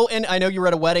follow? And I know you were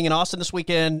at a wedding in Austin this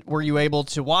weekend. Were you able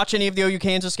to watch any of the OU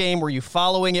Kansas game? Were you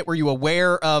following it? Were you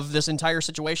aware of this entire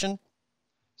situation?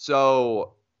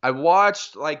 So I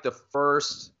watched like the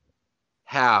first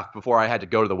half before I had to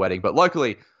go to the wedding, but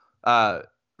luckily,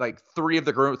 like three of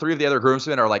the other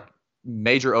groomsmen are like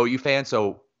major OU fans,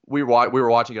 so we were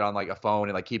watching it on like a phone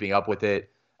and like keeping up with it.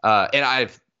 And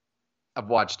I've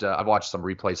watched some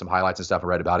replays, some highlights and stuff, and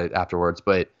read about it afterwards.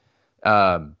 But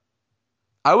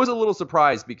I was a little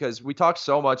surprised because we talked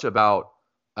so much about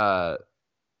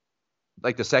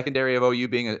like the secondary of OU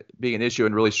being an issue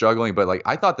and really struggling, but like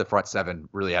I thought the front seven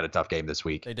really had a tough game this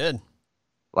week. They did.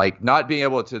 Like not being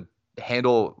able to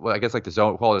handle, I guess like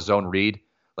we'll call it a zone read,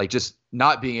 like just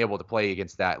not being able to play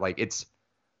against that. Like it's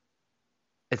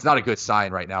not a good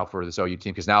sign right now for this OU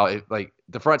team, because now like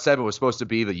the front seven was supposed to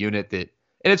be the unit that,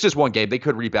 and it's just one game. They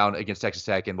could rebound against Texas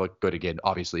Tech and look good again,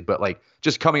 obviously. But like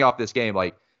just coming off this game,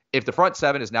 like if the front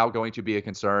seven is now going to be a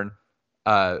concern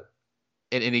in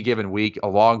any given week,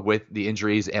 along with the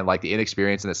injuries and like the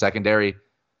inexperience in the secondary,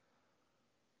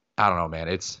 I don't know, man.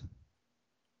 It's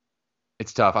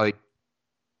it's tough. I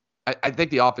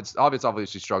think the offense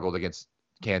obviously struggled against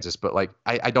Kansas, but like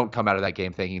I don't come out of that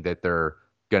game thinking that they're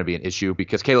going to be an issue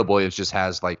because Caleb Williams just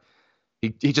has like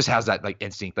he just has that like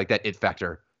instinct, like that it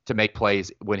factor to make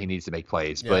plays when he needs to make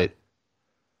plays. Yeah. But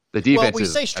the defense we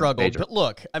say struggled, but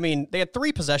look, I mean, they had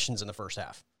 3 possessions in the first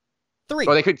half. 3.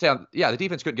 Well, they couldn't sound. Yeah, the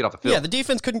defense couldn't get off the field. Yeah, the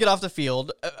defense couldn't get off the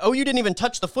field. OU didn't even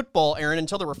touch the football, Aaron,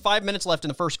 until there were 5 minutes left in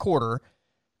the first quarter.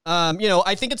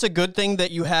 I think it's a good thing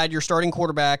that you had your starting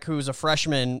quarterback, who's a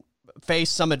freshman, face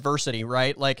some adversity,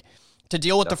 right? Like, to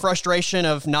deal with the frustration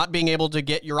of not being able to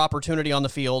get your opportunity on the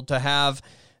field, to have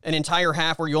an entire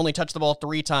half where you only touch the ball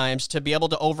 3 times, to be able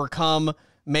to overcome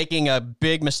making a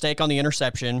big mistake on the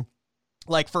interception.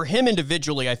 Like, for him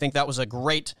individually, I think that was a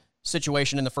great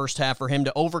situation in the first half for him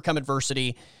to overcome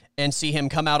adversity and see him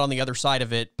come out on the other side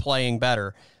of it playing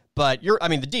better. But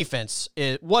the defense,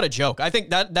 what a joke. I think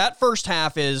that first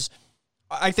half is,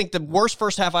 I think, the worst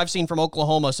first half I've seen from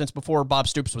Oklahoma since before Bob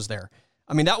Stoops was there.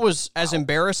 I mean, that was as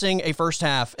embarrassing a first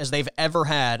half as they've ever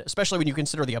had, especially when you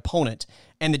consider the opponent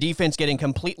and the defense getting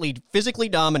completely physically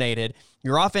dominated,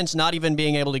 your offense not even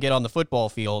being able to get on the football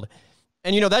field.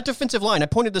 And, that defensive line, I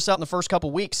pointed this out in the first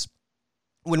couple weeks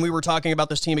when we were talking about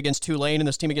this team against Tulane and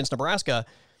this team against Nebraska.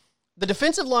 The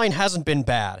defensive line hasn't been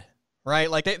bad,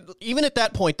 right? Like, even at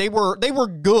that point, they were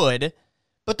good,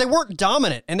 but they weren't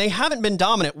dominant, and they haven't been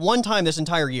dominant one time this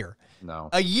entire year. No.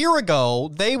 A year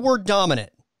ago, they were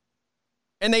dominant,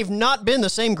 and they've not been the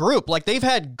same group. Like, they've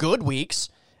had good weeks,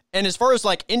 and as far as,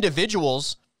 like,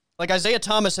 individuals, like Isaiah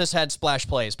Thomas has had splash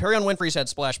plays. Perion Winfrey's had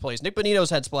splash plays. Nick Bonito's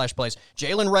had splash plays.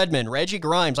 Jalen Redmond, Reggie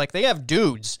Grimes, like, they have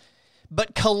dudes.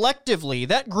 But collectively,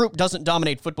 that group doesn't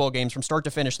dominate football games from start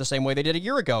to finish the same way they did a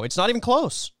year ago. It's not even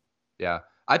close. Yeah.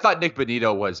 I thought Nick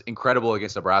Bonito was incredible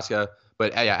against Nebraska,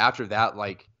 but yeah, after that,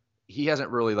 like, he hasn't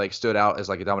really like stood out as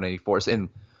like a dominating force. And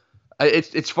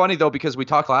it's funny though, because we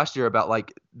talked last year about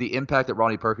like the impact that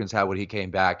Ronnie Perkins had when he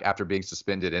came back after being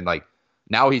suspended, and like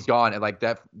now he's gone, and like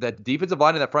that defensive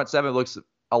line in that front 7 looks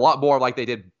a lot more like they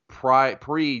did pre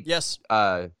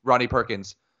Ronnie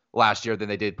Perkins last year than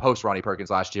they did post Ronnie Perkins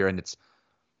last year. And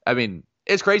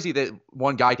it's crazy that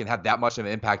one guy can have that much of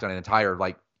an impact on an entire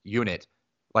like unit.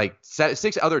 Like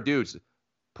 6 other dudes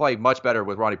play much better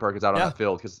with Ronnie Perkins out on that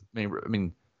field. Because I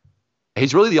mean,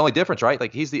 he's really the only difference, right?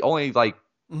 Like, he's the only like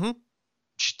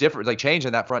different like change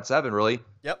in that front 7, really.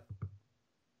 Yep.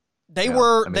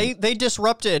 They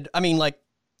disrupted. I mean, like,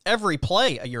 every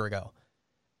play a year ago.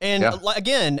 And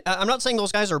again, I'm not saying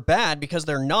those guys are bad, because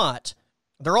they're not.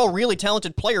 They're all really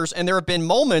talented players, and there have been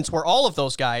moments where all of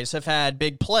those guys have had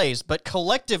big plays, but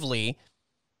collectively,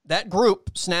 that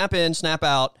group, snap in, snap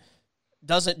out,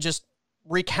 doesn't just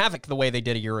wreak havoc the way they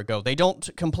did a year ago. They don't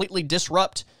completely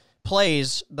disrupt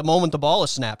plays the moment the ball is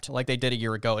snapped like they did a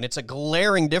year ago, and it's a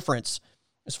glaring difference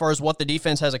as far as what the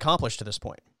defense has accomplished to this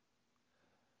point.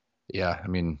 Yeah, I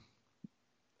mean,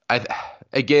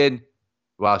 they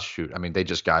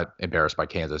just got embarrassed by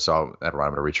Kansas, so I'm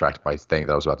going to retract my thing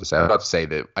that I was about to say. I was about to say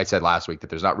that I said last week that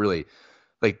there's not really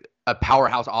like a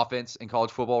powerhouse offense in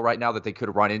college football right now that they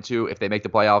could run into if they make the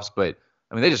playoffs, but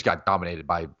I mean, they just got dominated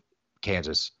by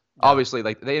Kansas. Yeah. Obviously,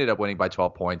 like, they ended up winning by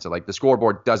 12 points, and like the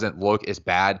scoreboard doesn't look as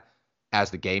bad as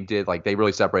the game did. Like, they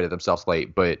really separated themselves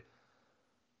late, but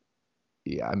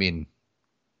yeah, I mean,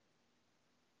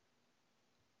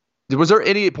 was there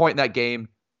any point in that game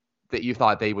that you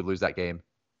thought they would lose that game?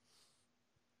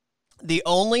 The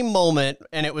only moment,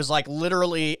 and it was like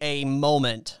literally a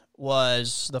moment,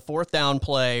 was the 4th down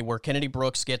play where Kennedy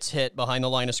Brooks gets hit behind the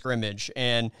line of scrimmage.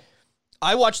 And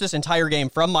I watched this entire game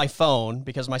from my phone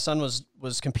because my son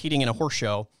was competing in a horse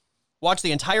show. Watched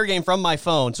the entire game from my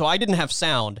phone, so I didn't have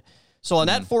sound. So on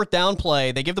that 4th down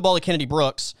play, they give the ball to Kennedy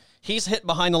Brooks. He's hit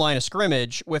behind the line of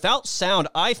scrimmage. Without sound,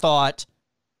 I thought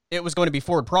it was going to be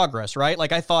forward progress, right?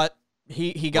 Like, I thought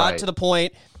he got to the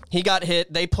point, he got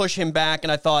hit, they push him back,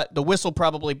 and I thought the whistle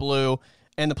probably blew,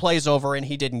 and the play's over, and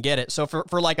he didn't get it. So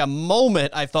for like a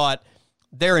moment, I thought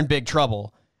they're in big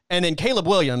trouble. And then Caleb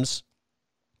Williams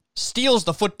steals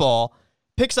the football,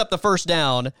 picks up the first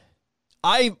down.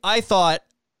 I thought,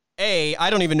 A, I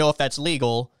don't even know if that's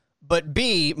legal, but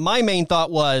B, my main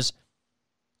thought was,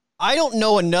 I don't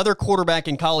know another quarterback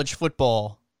in college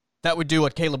football that would do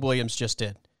what Caleb Williams just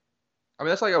did. I mean,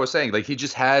 that's like I was saying. Like, he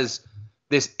just has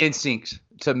this instinct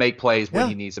to make plays when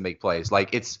he needs to make plays.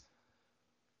 Like, it's,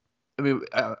 I mean,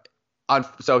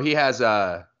 so he has,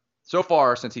 so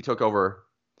far since he took over,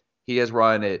 he has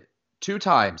run it 2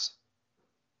 times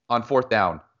on 4th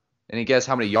down. And you guess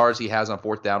how many yards he has on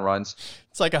 4th down runs?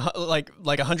 It's like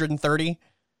 130.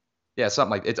 Yeah,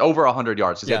 something like, it's over 100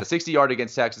 yards. He had a 60-yard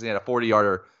against Texas. He had a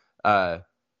 40-yarder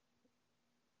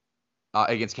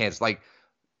against Kansas. Like,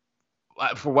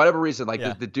 for whatever reason,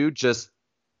 like the dude just,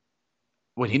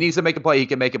 when he needs to make a play, he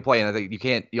can make a play. And I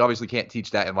think you obviously can't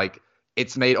teach that. And like,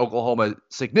 it's made Oklahoma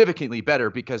significantly better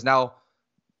because now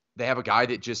they have a guy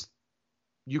that just,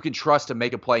 you can trust to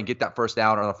make a play and get that first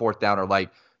down or on a fourth down or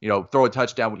like, throw a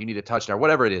touchdown when you need a touchdown,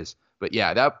 whatever it is. But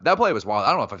yeah, that play was wild. I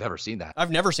don't know if I've ever seen that.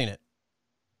 I've never seen it.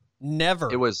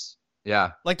 Never. It was,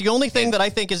 yeah. Like the only thing that I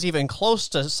think is even close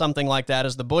to something like that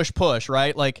is the Bush push,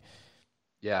 right? Like,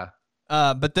 yeah.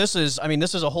 But this is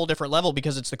a whole different level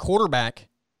because it's the quarterback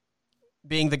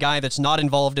being the guy that's not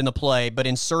involved in the play, but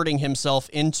inserting himself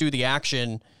into the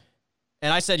action.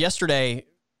 And I said yesterday,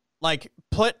 like,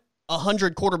 put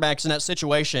 100 quarterbacks in that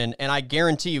situation, and I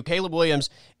guarantee you Caleb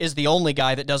Williams is the only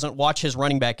guy that doesn't watch his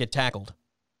running back get tackled.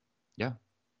 Yeah.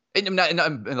 And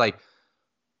like,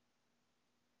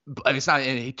 it's not,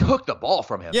 and he took the ball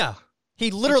from him. Yeah.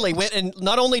 He literally went, and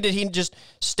not only did he just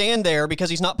stand there because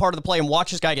he's not part of the play and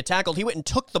watch his guy get tackled, he went and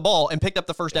took the ball and picked up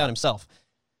the first down himself.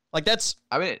 Like, that's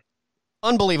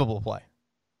unbelievable play.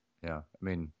 Yeah. I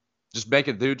mean,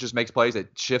 dude just makes plays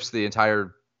that shifts the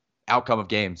entire outcome of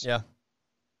games. Yeah.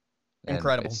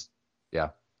 Incredible. Yeah.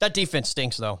 That defense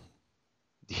stinks, though.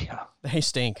 Yeah. They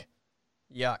stink.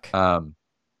 Yuck. I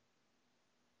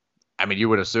mean, you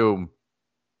would assume,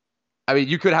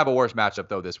 you could have a worse matchup,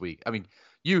 though, this week. I mean,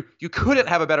 you couldn't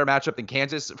have a better matchup than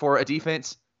Kansas for a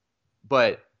defense,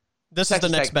 but this is the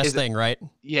next best thing, right?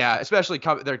 Yeah, especially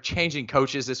they're changing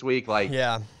coaches this week. Like,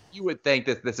 you would think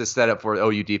that this is set up for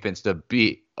OU defense to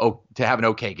have an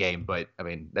okay game, but I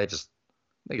mean, they just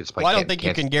play. Well, I don't think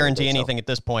you can guarantee anything at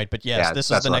this point, but yes,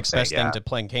 this is the next best thing to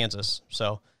playing Kansas.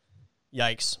 So,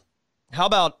 yikes. How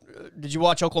about? Did you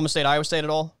watch Oklahoma State, Iowa State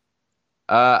at all?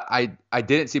 I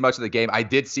didn't see much of the game. I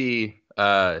did see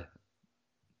Oklahoma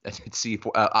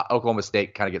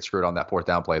State kind of get screwed on that fourth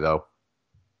down play, though.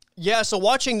 Yeah, so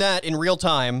watching that in real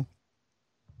time,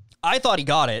 I thought he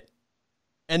got it.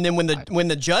 And then when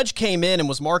the judge came in and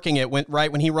was marking it,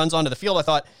 when he runs onto the field, I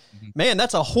thought, man,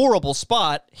 that's a horrible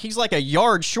spot. He's like a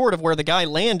yard short of where the guy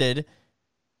landed.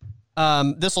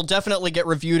 This will definitely get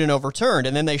reviewed and overturned.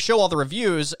 And then they show all the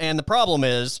reviews, and the problem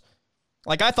is,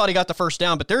 like, I thought he got the first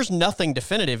down, but there's nothing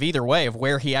definitive either way of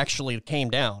where he actually came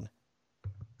down.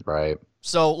 Right.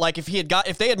 So, like, if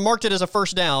they had marked it as a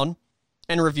first down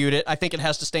and reviewed it, I think it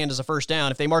has to stand as a first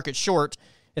down. If they mark it short,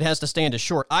 it has to stand as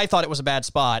short. I thought it was a bad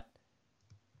spot,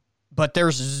 but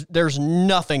there's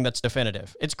nothing that's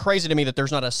definitive. It's crazy to me that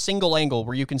there's not a single angle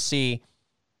where you can see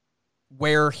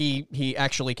where he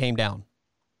actually came down.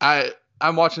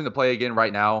 I'm watching the play again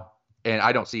right now, and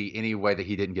I don't see any way that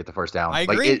he didn't get the first down. I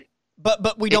agree,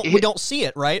 but we don't see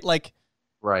it, right? Like,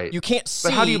 right. You can't see.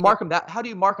 But how do you mark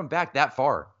him back that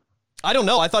far? I don't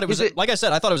know. I thought it was like I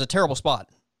said. I thought it was a terrible spot.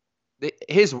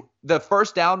 The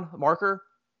first down marker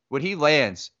when he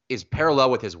lands is parallel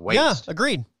with his waist. Yeah,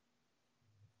 agreed.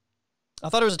 I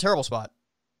thought it was a terrible spot.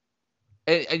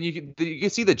 And you can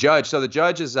see the judge. So the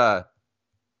judge is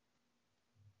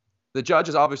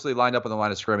obviously lined up on the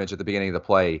line of scrimmage at the beginning of the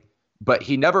play, but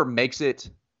he never makes it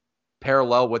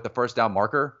parallel with the first down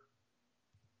marker.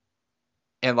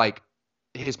 And like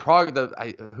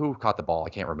who caught the ball? I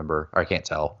can't remember, or I can't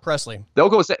tell. Presley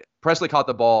caught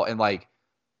the ball, and like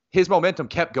his momentum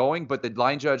kept going, but the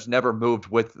line judge never moved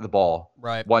with the ball.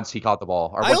 Right. Once he caught the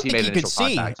ball, or once he made initial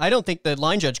contact. I don't think the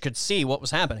line judge could see what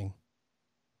was happening.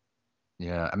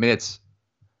 Yeah, I mean it's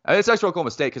actually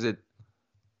Oklahoma State because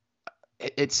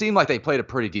it seemed like they played a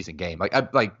pretty decent game. Like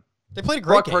they played a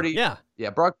great game. Purdy, yeah.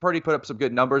 Brock Purdy put up some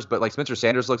good numbers, but like Spencer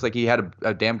Sanders looks like he had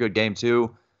a damn good game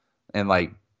too, and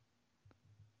like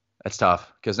that's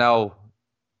tough because now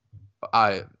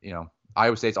Iowa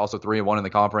State's also 3-1 in the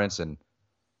conference, and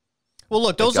well,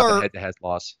 look, those are head-to-head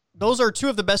loss. Those are two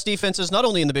of the best defenses, not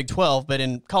only in the Big 12 but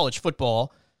in college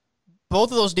football. Both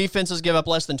of those defenses give up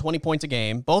less than 20 points a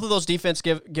game. Both of those defenses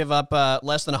give up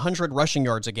less than 100 rushing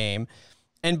yards a game.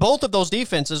 And both of those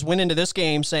defenses went into this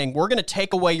game saying, we're going to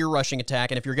take away your rushing attack,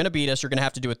 and if you're going to beat us, you're going to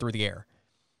have to do it through the air.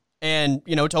 And,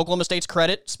 to Oklahoma State's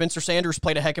credit, Spencer Sanders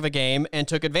played a heck of a game and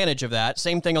took advantage of that.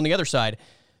 Same thing on the other side.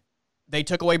 They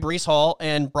took away Breece Hall,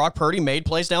 and Brock Purdy made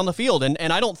plays down the field. And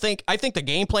I think the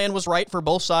game plan was right for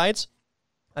both sides.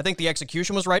 I think the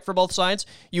execution was right for both sides.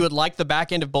 You would like the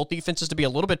back end of both defenses to be a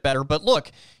little bit better. But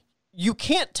look, you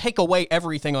can't take away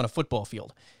everything on a football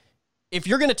field. If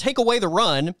you're going to take away the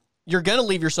run, you're going to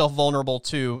leave yourself vulnerable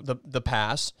to the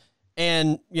pass.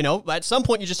 And, at some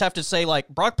point you just have to say, like,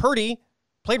 Brock Purdy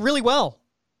played really well.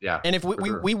 Yeah. And if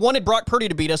we wanted Brock Purdy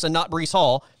to beat us and not Breece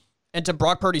Hall, and to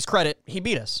Brock Purdy's credit, he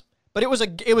beat us. But it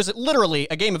was literally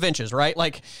a game of inches, right?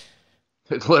 Like,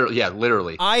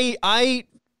 literally.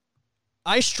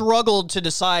 I struggled to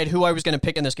decide who I was going to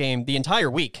pick in this game the entire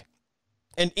week.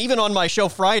 And even on my show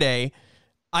Friday,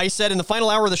 I said in the final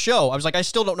hour of the show, I was like, I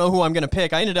still don't know who I'm going to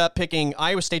pick. I ended up picking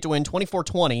Iowa State to win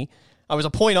 24-20. I was a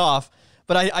point off,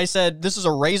 but I said this is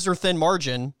a razor-thin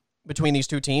margin between these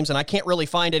two teams, and I can't really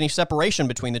find any separation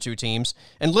between the two teams.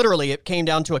 And literally, it came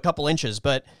down to a couple inches.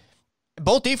 But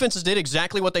both defenses did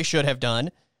exactly what they should have done.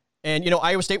 And,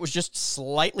 Iowa State was just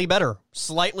slightly better,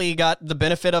 slightly got the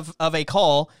benefit of a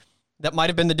call that might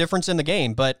have been the difference in the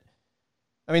game. But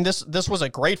I mean, this was a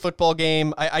great football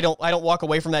game. I don't walk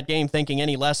away from that game thinking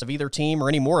any less of either team or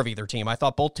any more of either team. I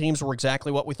thought both teams were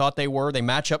exactly what we thought they were. They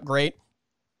match up great.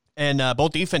 And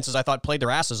both defenses, I thought, played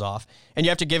their asses off. And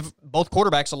you have to give both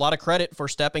quarterbacks a lot of credit for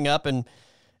stepping up and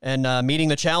meeting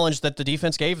the challenge that the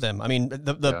defense gave them. I mean,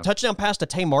 the touchdown pass to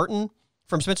Tay Martin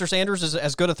from Spencer Sanders is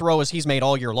as good a throw as he's made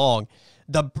all year long.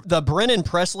 The Brennan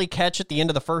Presley catch at the end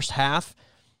of the first half,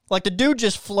 like the dude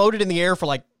just floated in the air for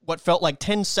like what felt like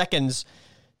 10 seconds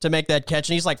to make that catch,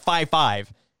 and he's like 5'5".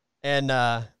 And,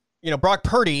 Brock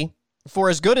Purdy, for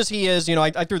as good as he is,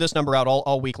 I threw this number out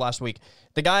all week last week.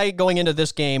 The guy going into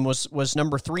this game was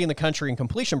number 3 in the country in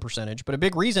completion percentage, but a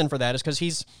big reason for that is because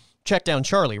he's check down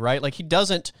Charlie, right? Like he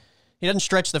doesn't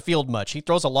stretch the field much. He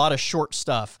throws a lot of short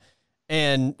stuff.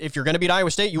 And if you're going to beat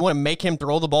Iowa State, you want to make him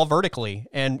throw the ball vertically.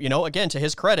 And, again, to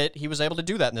his credit, he was able to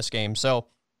do that in this game. So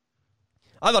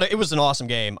I thought it was an awesome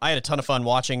game. I had a ton of fun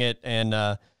watching it, and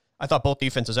I thought both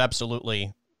defenses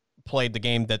absolutely played the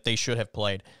game that they should have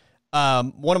played.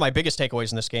 One of my biggest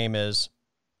takeaways in this game is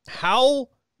how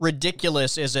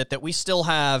ridiculous is it that we still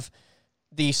have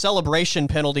the celebration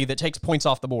penalty that takes points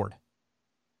off the board?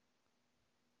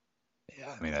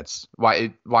 Yeah, I mean, that's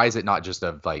why is it not just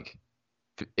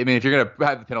if you're going to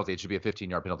have the penalty, it should be a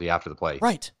 15-yard penalty after the play.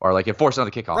 Right. Or enforce it on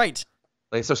the kickoff. Right.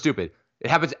 It's so stupid.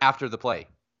 It happens after the play.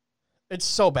 It's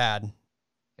so bad.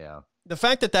 Yeah. The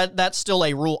fact that's still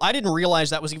a rule, I didn't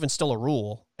realize that was even still a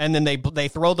rule. And then they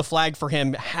throw the flag for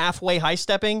him halfway high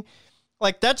stepping.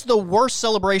 Like, that's the worst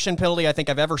celebration penalty I think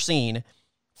I've ever seen,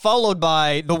 followed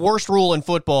by the worst rule in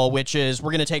football, which is we're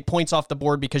going to take points off the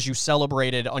board because you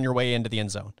celebrated on your way into the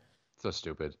end zone. So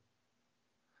stupid.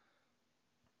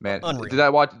 Man, Unreal.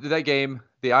 did that game,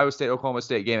 the Iowa State-Oklahoma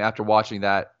State game, after watching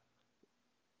that,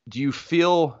 do you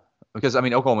feel, because,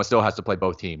 Oklahoma still has to play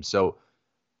both teams, so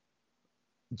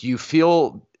do you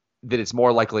feel that it's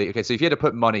more likely, okay, so if you had to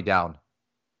put money down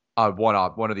on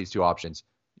one of these two options,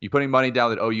 you putting money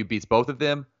down that OU beats both of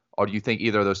them, or do you think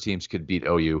either of those teams could beat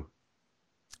OU?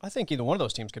 I think either one of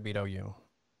those teams could beat OU.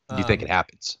 Do you think it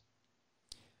happens?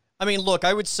 Look,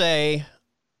 I would say,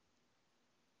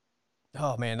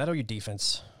 oh man, that OU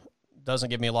defense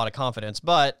doesn't give me a lot of confidence,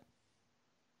 but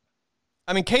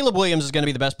Caleb Williams is going to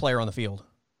be the best player on the field.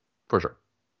 For sure.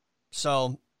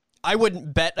 So I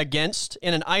wouldn't bet against,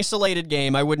 in an isolated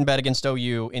game, I wouldn't bet against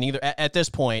OU at this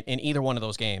point in either one of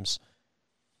those games.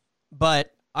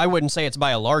 But I wouldn't say it's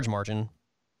by a large margin.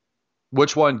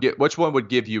 Which one would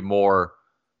give you more,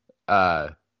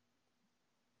 should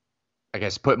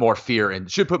put more fear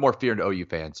into OU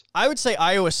fans? I would say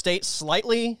Iowa State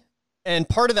slightly, and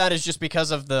part of that is just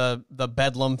because of the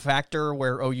bedlam factor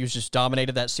where OU's just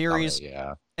dominated that series.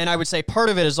 Yeah. And I would say part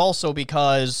of it is also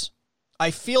because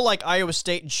I feel like Iowa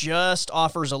State just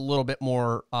offers a little bit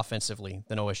more offensively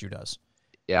than OSU does.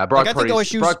 Yeah, I think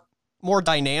OSU's more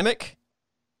dynamic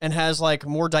and has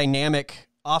more dynamic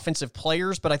offensive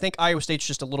players, but I think Iowa State's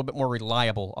just a little bit more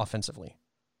reliable offensively.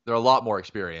 They're a lot more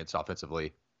experienced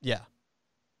offensively. Yeah.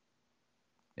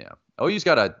 Yeah. OU's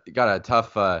got a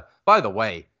tough, by the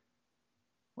way,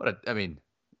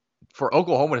 for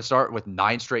Oklahoma to start with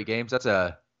 9 straight games, that's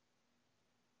how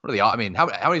many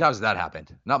times has that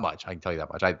happened? Not much. I can tell you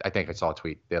that much. I think I saw a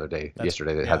tweet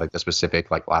yesterday that had the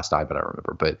specific last time, but I don't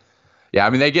remember. But yeah,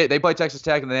 they play Texas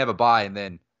Tech and then they have a bye, and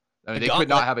then they could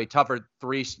not have a tougher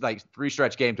three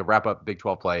stretch game to wrap up Big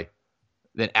 12 play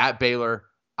than at Baylor,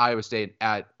 Iowa State,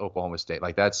 at Oklahoma State.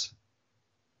 That's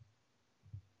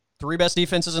 3 best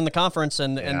defenses in the conference,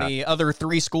 and the other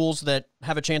 3 schools that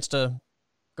have a chance to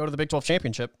go to the Big 12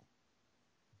 championship.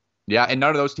 Yeah, and none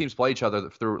of those teams play each other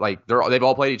through they've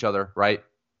all played each other, right?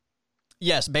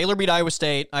 Yes, Baylor beat Iowa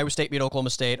State beat Oklahoma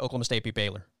State beat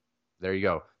Baylor. There you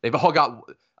go. They've all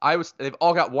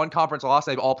got one conference loss,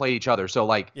 they've all played each other.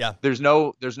 So there's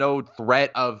no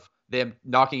threat of them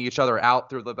knocking each other out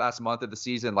through the last month of the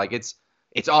season.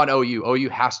 It's on OU. OU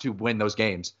has to win those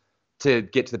games to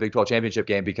get to the Big 12 championship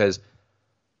game because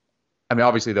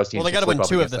obviously those teams. Well, they got to win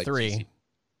 2 of the 3.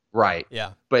 Right.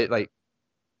 Yeah. But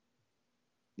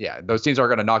those teams are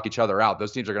going to knock each other out.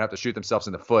 Those teams are going to have to shoot themselves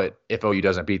in the foot if OU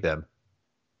doesn't beat them.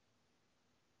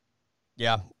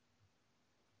 Yeah.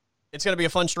 It's going to be a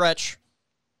fun stretch.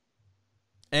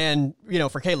 And,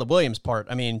 for Caleb Williams' part,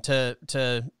 I mean,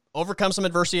 to overcome some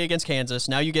adversity against Kansas,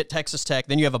 now you get Texas Tech,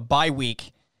 then you have a bye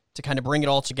week to kind of bring it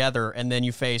all together, and then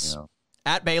you face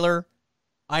at Baylor,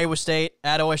 Iowa State,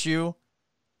 at OSU.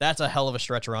 That's a hell of a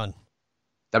stretch run.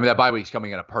 I mean, that bye week's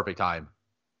coming at a perfect time.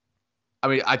 I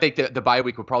mean, I think that the bye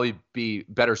week would probably be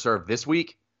better served this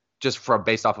week, just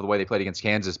based off of the way they played against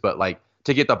Kansas. But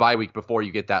to get the bye week before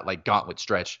you get that gauntlet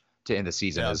stretch to end the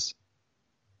season is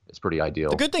pretty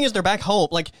ideal. The good thing is they're back home.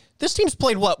 This team's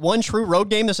played one true road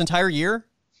game this entire year?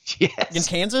 Yes. Against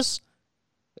Kansas?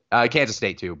 Kansas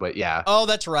State too, but yeah. Oh,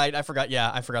 that's right. I forgot.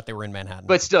 Yeah, I forgot they were in Manhattan.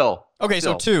 But still. Okay,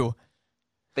 so 2.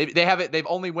 They have it. They've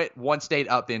only went one state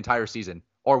up the entire season,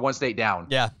 or one state down.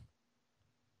 Yeah.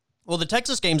 Well, the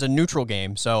Texas game's a neutral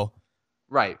game, so.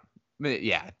 Right.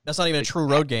 Yeah. That's not even a true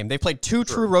road game. They've played 2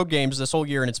 true road games this whole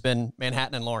year, and it's been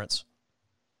Manhattan and Lawrence.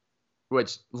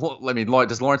 Which, I mean,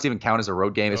 does Lawrence even count as a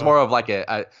road game? It's more of a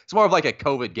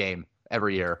COVID game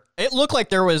every year. It looked like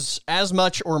there was as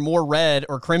much or more red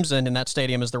or crimson in that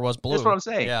stadium as there was blue. That's what I'm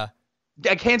saying. Yeah.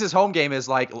 A Kansas home game is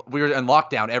we're in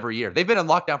lockdown every year. They've been in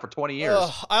lockdown for 20 years.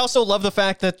 I also love the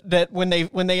fact that when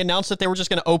they announced that they were just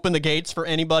going to open the gates for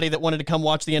anybody that wanted to come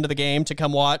watch the end of the game to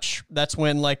come watch, that's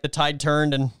when the tide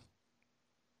turned and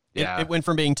it went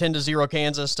from being 10-0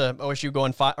 Kansas to OU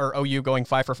going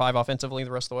 5 for 5 offensively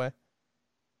the rest of the way.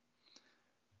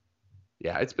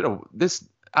 Yeah, it's been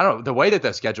I don't know, the way that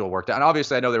the schedule worked out, and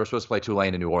obviously I know they were supposed to play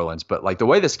Tulane in New Orleans, but the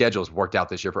way the schedule's worked out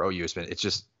this year for OU it's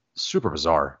just super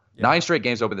bizarre. Yeah. 9 straight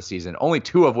games open the season, only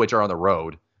 2 of which are on the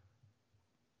road.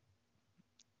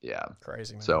 Yeah.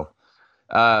 Crazy, man. So,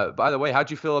 by the way, how'd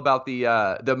you feel about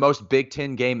the most Big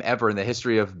Ten game ever in the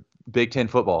history of Big Ten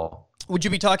football? Would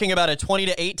you be talking about a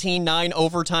 20-18 9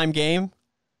 overtime game?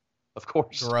 Of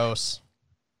course. Gross.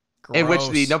 In which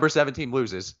the number 7 team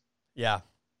loses. Yeah.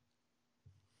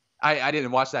 I didn't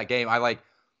watch that game.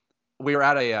 We were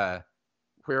at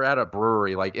a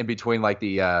brewery, in between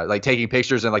the taking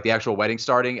pictures and the actual wedding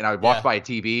starting, and I walked by a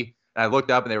TV and I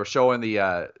looked up and they were showing the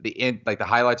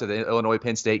highlights of the Illinois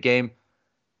Penn State game,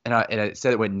 and it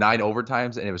said it went 9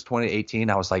 overtimes and it was 20-18.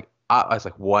 I was like,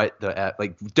 what the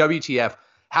WTF?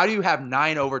 How do you have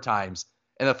 9 overtimes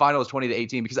and the final is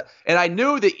 20-18? And I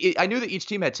knew that each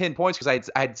team had 10 points because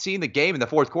I had seen the game in the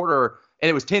fourth quarter and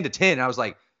it was 10-10. And I was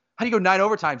like, how do you go 9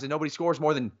 overtimes and nobody scores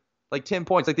more than 10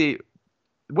 points?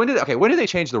 When did they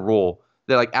change the rule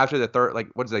that after the third,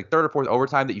 third or fourth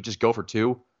overtime that you just go for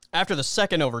 2? After the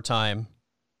second overtime.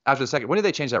 After the second, when did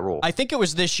they change that rule? I think it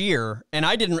was this year, and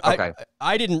I didn't. Okay.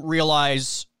 I didn't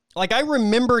realize. I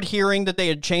remembered hearing that they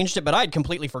had changed it, but I'd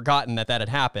completely forgotten that had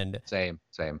happened. Same.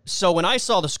 So when I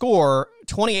saw the score,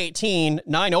 2018,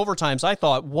 9 overtimes, I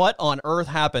thought, what on earth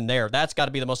happened there? That's got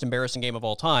to be the most embarrassing game of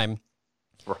all time.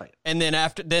 Right. And then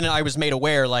then I was made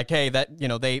aware, hey, that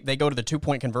they go to the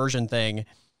 2-point conversion thing,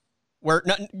 where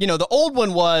the old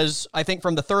one was, I think,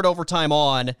 from the third overtime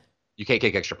on, you can't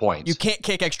kick extra points. You can't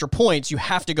kick extra points. You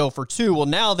have to go for 2. Well,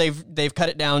 now they've cut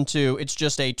it down to it's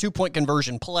just a 2-point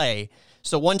conversion play.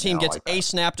 So one team gets a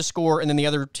snap to score, and then the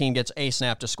other team gets a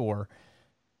snap to score,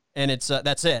 and it's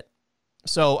that's it.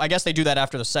 So I guess they do that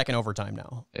after the second overtime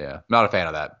now. Yeah, not a fan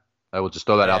of that. I will just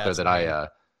throw that out there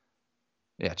that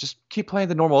just keep playing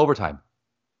the normal overtime.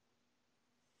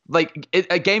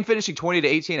 A game finishing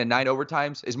 20-18 and 9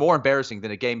 overtimes is more embarrassing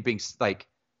than a game being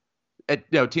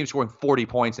team scoring 40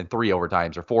 points in 3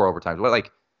 overtimes or 4 overtimes.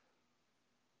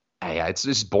 It's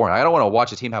just boring. I don't want to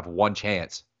watch a team have one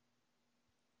chance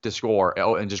to score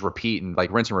and just repeat and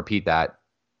rinse and repeat that.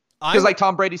 Because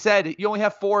Tom Brady said, you only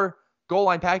have 4 goal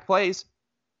line pack plays.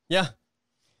 Yeah.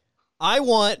 I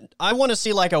want to see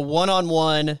a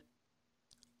one-on-one.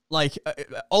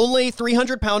 Only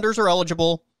 300-pounders are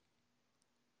eligible.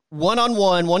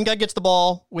 One-on-one, one guy gets the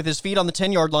ball with his feet on the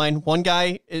 10-yard line. One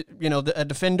guy, a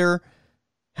defender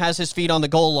has his feet on the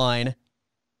goal line,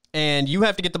 and you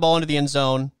have to get the ball into the end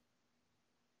zone,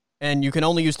 and you can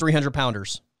only use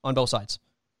 300-pounders on both sides.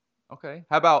 Okay.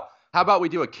 How about we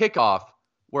do a kickoff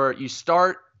where you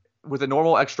start with a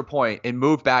normal extra point and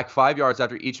move back 5 yards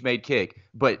after each made kick,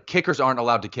 but kickers aren't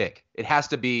allowed to kick. It has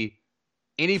to be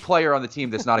any player on the team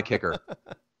that's not a kicker.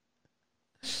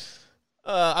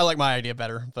 I like my idea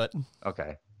better, but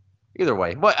okay. Either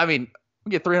way, we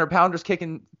get 300-pounders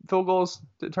kicking field goals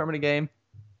to determine a game.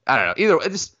 I don't know.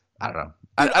 I don't know.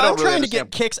 I'm trying to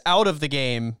get kicks out of the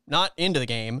game, not into the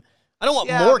game. I don't want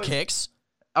more kicks.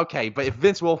 Okay, but if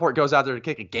Vince Wilfork goes out there to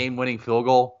kick a game-winning field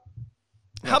goal,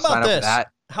 how about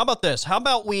this? How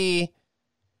about we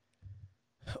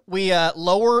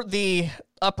lower the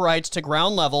uprights to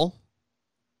ground level?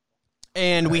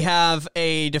 And we have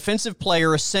a defensive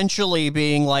player essentially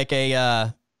being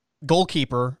a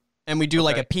goalkeeper And we do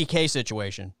like a PK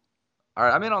situation. All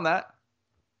right, I'm in on that.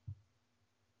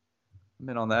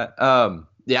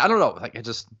 Yeah, I don't know. Like, I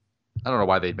don't know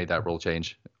why they made that rule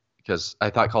change, because I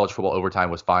thought college football overtime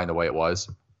was fine the way it was.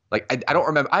 Like, I don't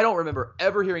remember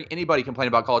ever hearing anybody complain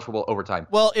about college football overtime.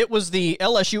 Well, it was the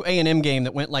LSU A&M game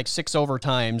that went like 6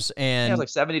 overtimes, and it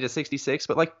was like 70-66,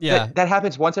 but like that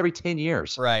happens once every 10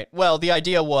 years. Right. Well, the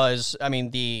idea was, I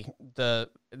mean, they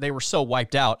were so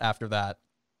wiped out after that,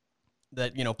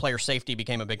 you know, player safety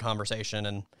became a big conversation,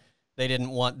 and they didn't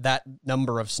want that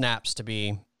number of snaps to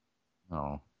be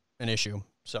an issue.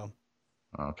 So,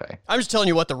 okay. I'm just telling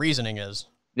you what the reasoning is.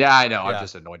 Yeah, I know. Yeah. I'm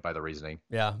just annoyed by the reasoning.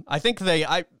 Yeah. I think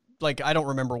I don't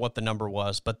remember what the number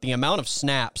was, but the amount of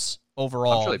snaps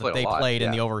overall that they played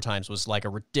in the overtimes was like a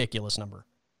ridiculous number.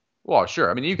 Well,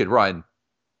 sure. I mean, you could run.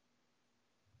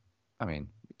 I mean,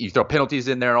 you throw penalties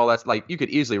in there and all that. Like, you could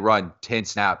easily run 10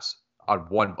 snaps on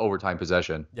one overtime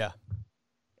possession. Yeah.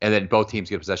 And then both teams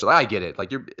get possession. Like, I get it.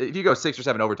 Like, if you go 6 or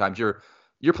 7 overtimes,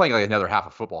 you're playing like another half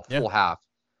of football, full half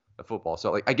of football.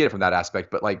 So, like, I get it from that aspect,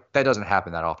 but like, that doesn't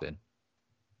happen that often.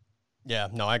 Yeah,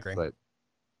 no, I agree. But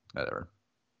whatever.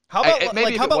 How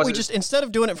about we just, instead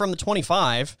of doing it from the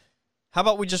 25, how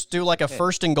about we just do like a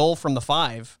 1st and goal from the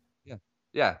 5? Yeah.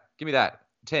 Yeah. Give me that.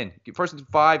 10. 1st and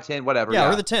 5, 10, whatever.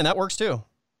 Yeah, or the 10. That works too.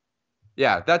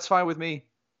 Yeah, that's fine with me.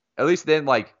 At least then,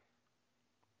 like,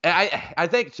 I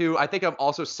think I'm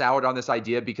also soured on this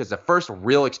idea because the first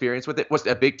real experience with it was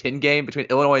a Big Ten game between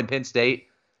Illinois and Penn State.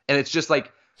 And it's just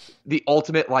like the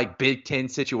ultimate like Big Ten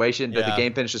situation, but the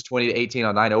game finishes 20-18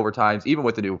 on 9 overtimes, even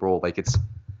with the new rule. Like,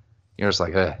 you're just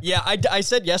like, ugh. Yeah, I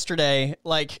said yesterday,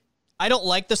 like, I don't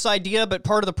like this idea, but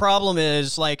part of the problem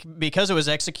is, like, because it was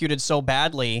executed so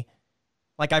badly,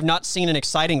 like, I've not seen an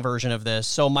exciting version of this.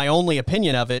 So my only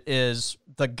opinion of it is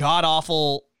the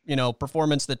god-awful, you know,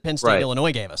 performance that Penn State,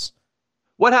 Illinois gave us.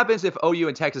 What happens if OU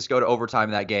and Texas go to overtime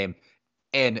in that game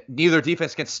and neither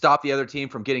defense can stop the other team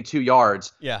from getting 2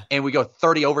 yards? Yeah. And we go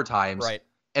 30 overtimes. Right.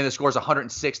 And the score's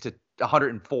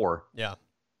 106-104. Yeah.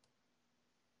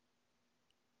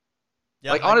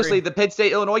 Like, honestly, the Penn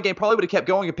State-Illinois game probably would have kept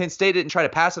going if Penn State didn't try to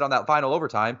pass it on that final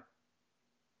overtime.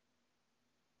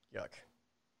 Yuck.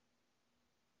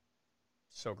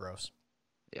 So gross.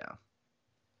 Yeah.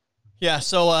 Yeah,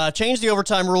 so change the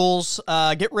overtime rules.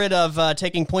 Get rid of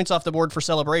taking points off the board for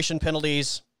celebration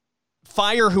penalties.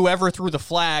 Fire whoever threw the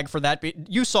flag for that.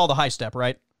 You saw the high step,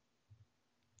 right?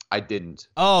 I didn't.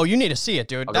 Oh, you need to see it,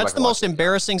 dude. That's the most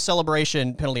embarrassing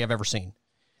celebration penalty I've ever seen.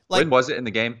 Like, when was it in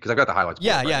the game? Because I've got the highlights.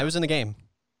 Yeah, it was in the game.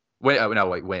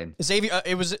 When? Xavier,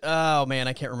 it was, oh man,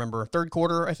 I can't remember. 3rd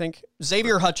quarter, I think.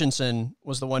 Xavier Hutchinson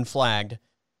was the one flagged.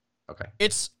 Okay.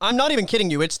 I'm not even kidding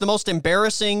you. It's the most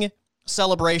embarrassing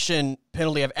celebration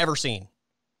penalty I've ever seen.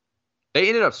 They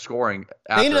ended up scoring.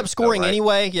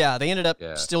 Anyway. Yeah, they ended up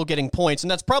still getting points,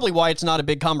 and that's probably why it's not a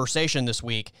big conversation this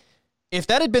week. If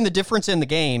that had been the difference in the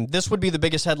game, this would be the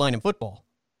biggest headline in football.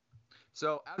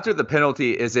 So after the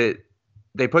penalty, where do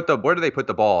they put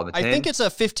the ball? The 10? I think it's a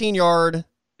 15-yard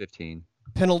 15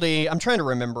 penalty. I'm trying to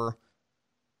remember.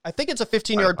 I think it's a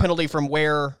 15-yard penalty from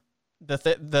where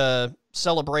the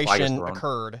celebration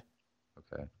occurred.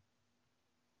 Okay.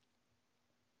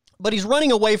 But he's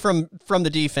running away from the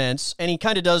defense, and he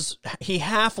kind of does, he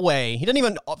doesn't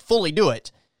even fully do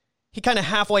it. He kind of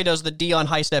halfway does the Dion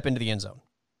high step into the end zone.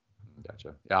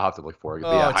 Gotcha. Yeah, I'll have to look for it.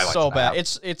 Oh, it's so bad.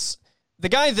 It's the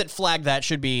guy that flagged that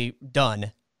should be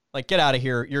done. Like, get out of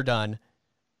here. You're done.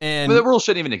 And the rule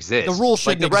shouldn't even exist. The rule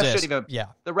shouldn't exist.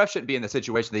 The ref shouldn't be in the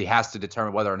situation that he has to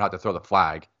determine whether or not to throw the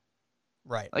flag.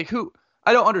 Right. Like,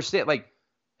 I don't understand. Like,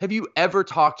 have you ever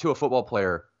talked to a football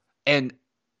player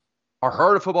or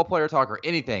heard a football player talk or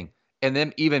anything, and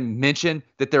then even mention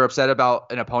that they're upset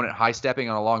about an opponent high stepping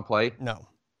on a long play? No.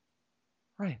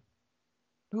 Right.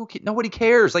 Nobody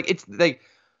cares. Like, it's like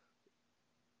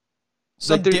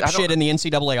some dipshit in the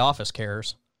NCAA office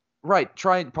cares. Right.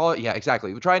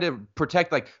 Exactly. We're trying to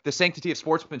protect like the sanctity of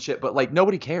sportsmanship, but like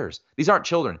nobody cares. These aren't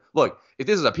children. Look, if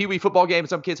this is a peewee football game,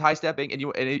 some kid's high stepping, and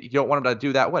you don't want them to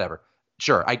do that, whatever.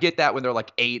 Sure, I get that when they're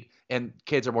like 8 and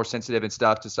kids are more sensitive and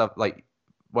stuff like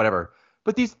whatever.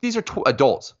 But these are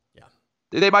adults. Yeah.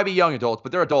 They might be young adults,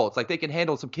 but they're adults. Like, they can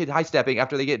handle some kid high stepping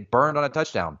after they get burned on a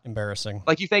touchdown. Embarrassing.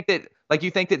 Like, you think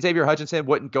that Xavier Hutchinson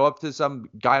wouldn't go up to some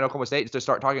guy in Oklahoma State and just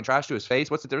start talking trash to his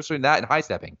face? What's the difference between that and high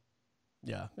stepping?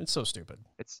 Yeah, it's so stupid.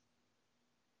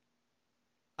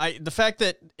 The the fact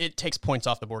that it takes points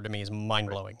off the board to me is mind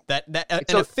blowing. That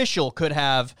an official could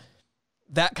have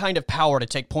that kind of power to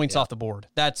take points off the board.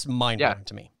 That's mind blowing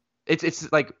to me.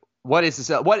 It's like, what is this?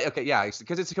 Okay, yeah,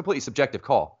 because it's a completely subjective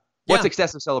call. What's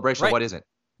excessive celebration? Right. What isn't?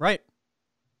 Right.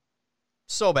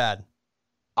 So bad.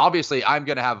 Obviously, I'm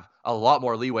gonna have a lot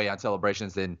more leeway on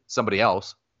celebrations than somebody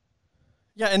else.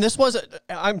 Yeah, and this was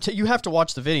you have to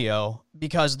watch the video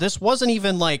because this wasn't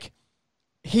even like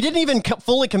he didn't even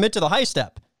fully commit to the high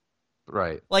step.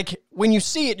 Right. Like when you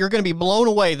see it, you're going to be blown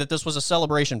away that this was a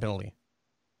celebration penalty.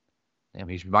 I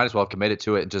mean, he might as well have committed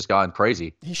to it and just gone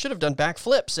crazy. He should have done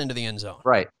backflips into the end zone.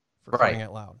 Right. For crying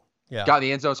out loud. Yeah. Got in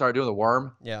the end zone, started doing the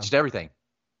worm. Yeah. Just everything.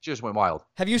 Just went wild.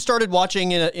 Have you started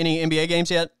watching any NBA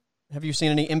games yet? Have you seen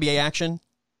any NBA action?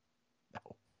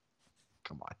 No.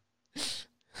 Come on.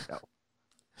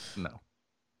 No.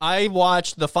 I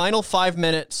watched the final 5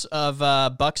 minutes of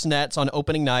Bucks Nets on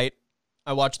opening night.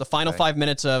 I watched the final 5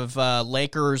 minutes of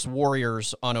Lakers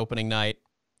Warriors on opening night.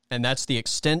 And that's the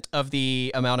extent of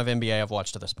the amount of NBA I've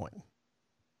watched to this point.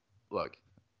 Look,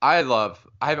 I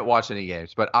haven't watched any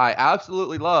games, but I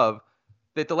absolutely love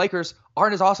that the Lakers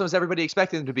aren't as awesome as everybody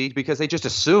expected them to be because they just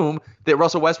assume that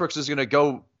Russell Westbrook is going to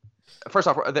go. First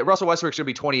off, that Russell Westbrook's going to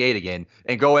be 28 again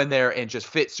and go in there and just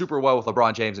fit super well with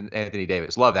LeBron James and Anthony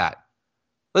Davis. Love that.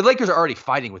 The Lakers are already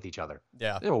fighting with each other.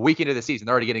 Yeah. They're a week into the season.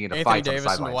 They're already getting into Anthony fights Davis on the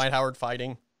sidelines. and Dwight Howard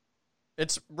fighting.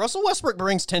 It's Russell Westbrook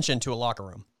brings tension to a locker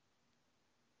room.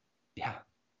 Yeah.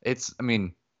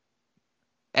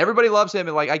 Everybody loves him,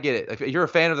 and I get it. If you're a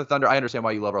fan of the Thunder, I understand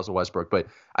why you love Russell Westbrook, but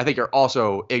I think you're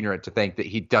also ignorant to think that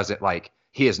he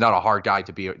is not a hard guy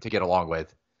to get along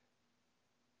with.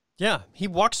 Yeah, he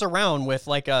walks around with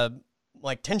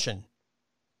tension.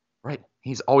 Right.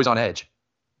 He's always on edge.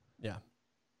 Yeah.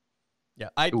 Yeah.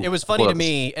 It was funny to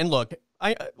me, and look,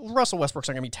 Russell Westbrook's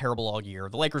not going to be terrible all year.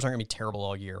 The Lakers aren't going to be terrible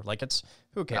all year.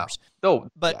 Who cares? No.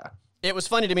 But it was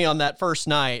funny to me on that first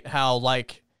night how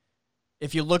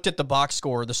if you looked at the box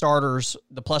score, the starters,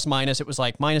 the plus minus, it was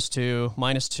 -2,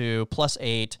 -2,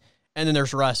 +8, and then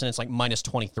there's Russ, and it's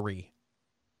 -23.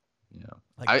 Yeah.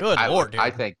 Good Lord, dude.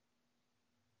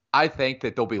 I think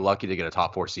that they'll be lucky to get a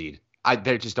top 4 seed.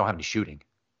 They just don't have any shooting.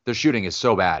 Their shooting is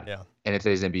so bad. Yeah. And in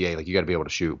today's NBA, you got to be able to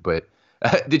shoot. But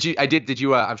did you?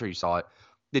 I'm sure you saw it.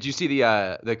 Did you see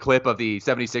the clip of the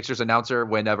 76ers announcer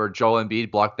whenever Joel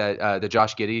Embiid blocked the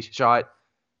Josh Giddey shot?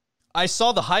 I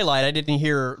saw the highlight. I didn't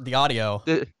hear the audio.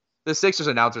 The Sixers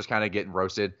announcer's kind of getting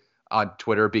roasted on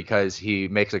Twitter because he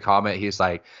makes a comment. He's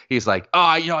like,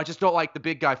 I just don't like the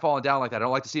big guy falling down like that. I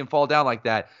don't like to see him fall down like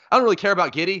that. I don't really care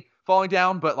about Giddey falling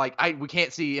down, but we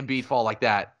can't see Embiid fall like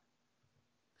that.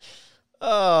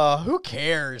 Who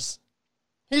cares?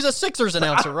 He's a Sixers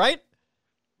announcer, right?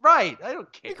 Right. I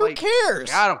don't care. Who cares?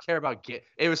 I don't care about Giddey.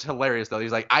 It was hilarious, though.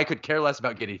 He's like, I could care less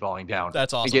about Giddey falling down.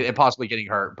 That's awesome. And possibly getting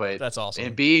hurt, but that's awesome.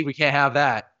 Embiid, we can't have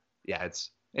that. Yeah, I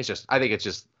think it's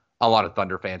just a lot of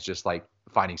Thunder fans just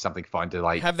finding something fun to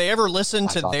Have they ever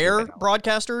listened to their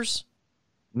broadcasters?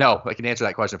 No, I can answer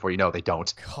that question for you. No, they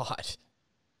don't. God.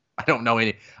 I don't know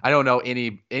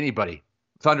anybody,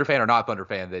 Thunder fan or not Thunder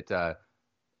fan, that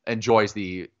enjoys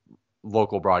the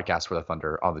local broadcast for the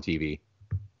Thunder on the TV.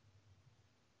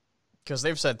 Because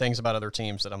they've said things about other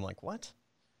teams that I'm like, what?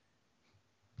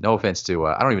 No offense to,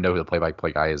 I don't even know who the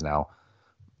play-by-play guy is now.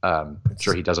 I'm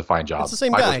sure he does a fine job. It's the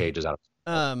same Michael guy. Cage is out.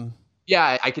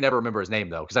 Yeah, I can never remember his name,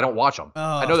 though, because I don't watch him.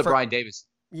 I know that Brian Davis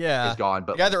is gone.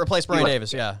 But the guy that replaced Brian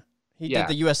Davis, yeah. He did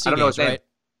the USC games, right?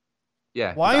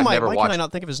 Yeah. Why can I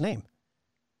not think of his name?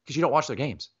 Because you don't watch their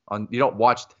games. You don't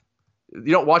watch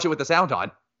it with the sound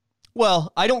on.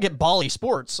 Well, I don't get Bally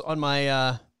Sports on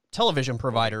my television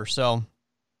provider, so...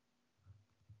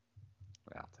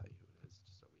 I'll tell you who it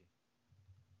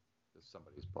is.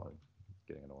 Somebody's probably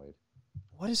getting annoyed.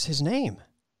 What is his name?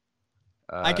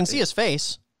 I can see his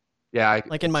face. Yeah.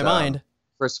 In my mind.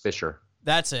 Chris Fisher.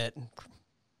 That's it.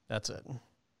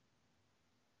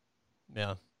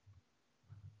 Yeah.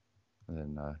 And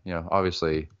then,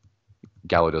 obviously,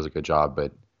 Gallo does a good job,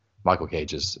 but Michael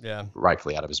Cage is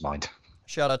rightfully out of his mind.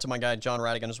 Shout out to my guy, John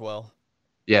Radigan, as well.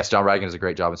 Yes, John Radigan does a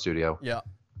great job in studio. Yeah.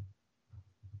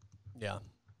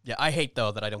 Yeah, I hate,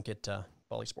 though, that I don't get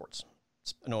Bally Sports.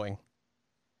 It's annoying.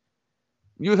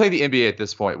 You would think the NBA at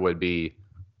this point would be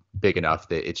big enough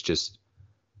that it's just...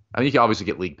 you can obviously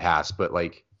get League Pass, but,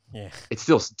 it's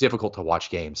still difficult to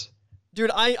watch games. Dude,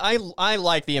 I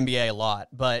like the NBA a lot,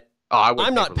 but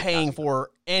I'm not paying for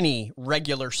any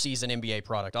regular season NBA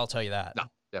product. I'll tell you that. No,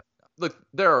 definitely.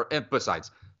 Look,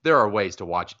 besides, there are ways to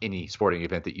watch any sporting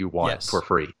event that you want for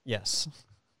free. Yes.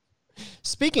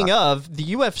 Speaking of,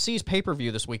 the UFC's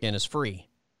pay-per-view this weekend is free.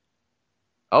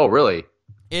 Oh, really?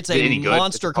 It's a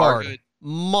monster card.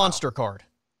 Monster card.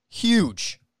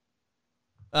 Huge.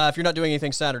 If you're not doing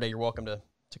anything Saturday, you're welcome to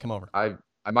come over. I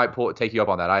might take you up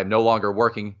on that. I am no longer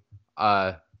working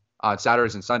on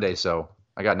Saturdays and Sundays, so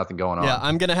I got nothing going on. Yeah,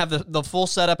 I'm going to have the full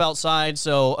setup outside,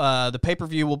 so the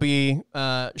pay-per-view will be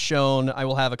shown. I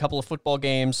will have a couple of football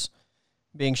games,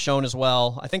 being shown as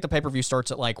well. I think the pay-per-view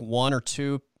starts at like 1 or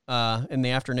 2 in the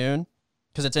afternoon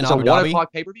because it's in Abu Dhabi. 1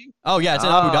 o'clock pay-per-view? Oh, yeah, it's in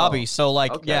Abu Dhabi. So,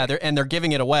 like, okay. yeah, they're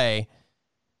giving it away.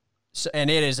 So, and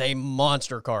it is a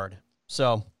monster card.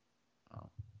 So,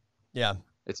 yeah.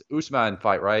 It's Usman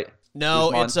fight, right?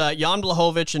 No, Usman? It's Jan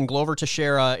Blachowicz and Glover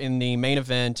Teixeira in the main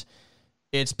event.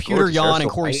 It's Peter Yan and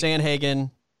Corey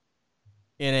Sandhagen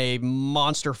in a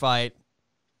monster fight.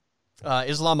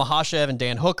 Islam Makhachev and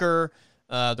Dan Hooker.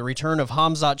 The return of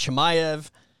Hamzat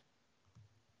Chimaev.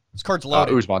 This card's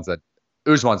loaded. Usman's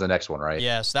the next one, right?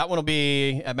 Yes, that one will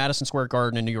be at Madison Square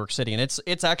Garden in New York City, and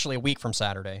it's actually a week from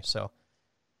Saturday. So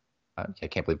I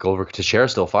can't believe Glover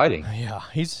Teixeira's still fighting. Yeah,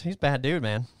 he's a bad dude,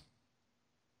 man.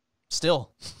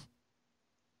 Still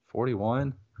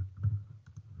 41.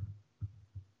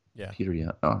 Yeah, Peter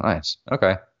Young. Oh, nice.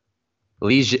 Okay.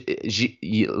 Li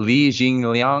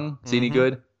Jingliang. Is he any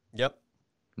good? Yep.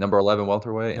 Number 11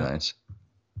 welterweight. Yep. Nice.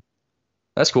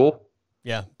 That's cool.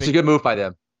 Yeah, It's a good move by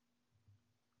them.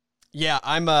 Yeah,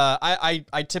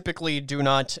 I typically do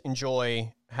not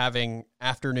enjoy having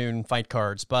afternoon fight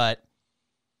cards, but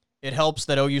it helps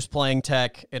that OU's playing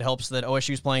Tech. It helps that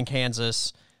OSU's playing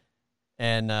Kansas,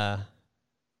 and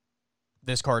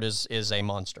this card is a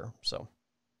monster. So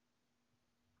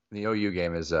the OU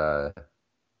game is it a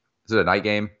night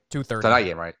game? 2:30. It's a night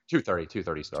game, right?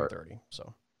 2:30 start. 2:30.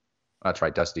 So that's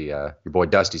right. Dusty, your boy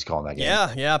Dusty's calling that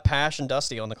game. Yeah, Pash and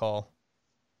Dusty on the call.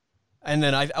 And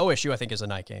then OSU, I think, is a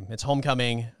night game. It's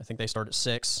homecoming. I think they start at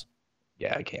 6.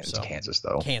 Yeah, Kansas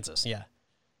though. Kansas, yeah.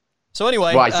 So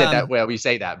anyway, well, I said that. Well, we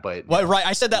say that, but well, right.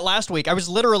 I said that last week. I was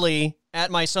literally at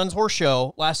my son's horse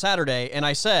show last Saturday, and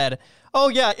I said, "Oh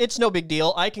yeah, it's no big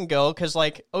deal. I can go because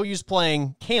like OU's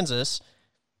playing Kansas.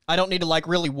 I don't need to like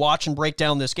really watch and break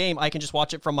down this game. I can just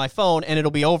watch it from my phone, and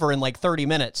it'll be over in like 30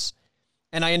 minutes."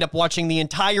 And I end up watching the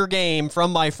entire game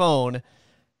from my phone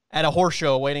at a horse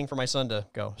show, waiting for my son to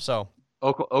go. So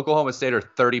Oklahoma State are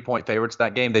 30-point favorites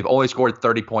that game. They've only scored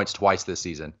 30 points twice this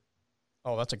season.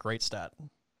 Oh, that's a great stat.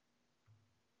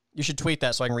 You should tweet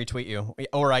that so I can retweet you,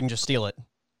 or I can just steal it.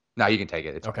 No, you can take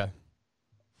it. It's okay. Fine.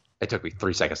 It took me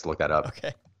 3 seconds to look that up.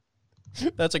 Okay.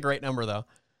 That's a great number, though.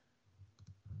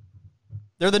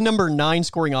 They're the number 9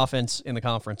 scoring offense in the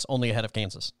conference, only ahead of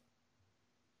Kansas.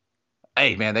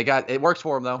 Hey, man, it works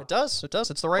for them, though. It does.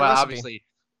 It's the right recipe. Obviously,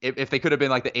 if they could have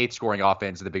been like the 8th scoring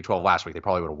offense in the Big 12 last week, they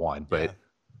probably would have won. But yeah.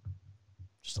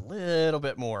 Just a little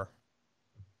bit more.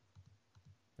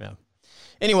 Yeah.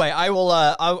 Anyway, I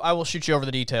will shoot you over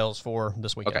the details for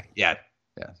this weekend. Okay. Yeah.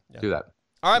 Do that.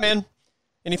 All right, man.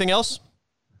 Anything else?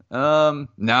 No.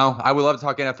 I would love to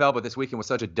talk NFL, but this weekend was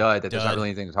such a dud that there's not really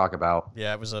anything to talk about.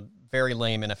 Yeah, it was a very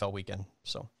lame NFL weekend.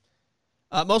 So,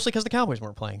 mostly because the Cowboys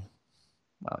weren't playing.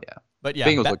 Well, yeah. But yeah,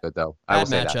 Bengals look good though. I will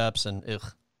say matchups and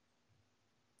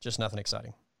just nothing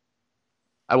exciting.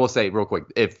 I will say real quick,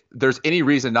 if there's any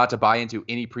reason not to buy into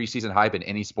any preseason hype in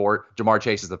any sport, Jamar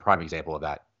Chase is the prime example of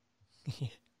that.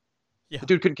 Yeah. That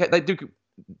dude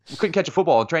couldn't catch a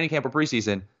football in training camp or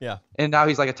preseason. Yeah. And now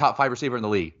he's like a top 5 receiver in the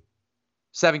league.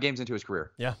 7 games into his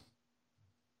career. Yeah.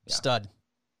 Stud.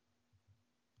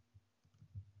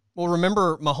 Well,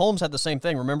 remember Mahomes had the same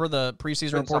thing. Remember the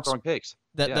preseason reports throwing picks.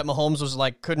 that Mahomes was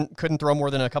like couldn't throw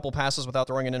more than a couple passes without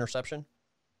throwing an interception.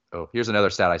 Oh, here's another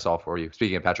stat I saw for you.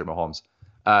 Speaking of Patrick Mahomes,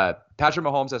 Patrick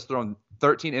Mahomes has thrown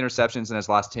 13 interceptions in his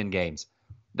last 10 games.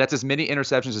 That's as many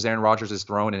interceptions as Aaron Rodgers has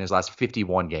thrown in his last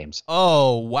 51 games.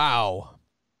 Oh, wow.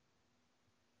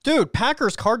 Dude,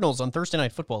 Packers-Cardinals on Thursday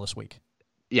Night Football this week.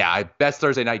 Yeah, best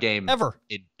Thursday night game ever.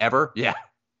 Ever? Yeah.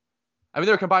 I mean,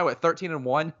 they were combined with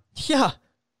 13-1. Yeah.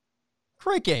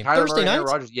 Great game. Kyler Thursday Murray, night. Aaron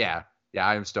Rodgers, yeah,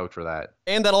 I am stoked for that.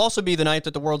 And that'll also be the night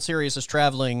that the World Series is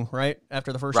traveling, right?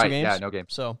 After the first 2 games? Yeah, no game.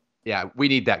 So yeah, we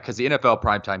need that because the NFL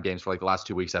primetime games for like the last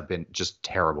 2 weeks have been just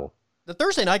terrible. The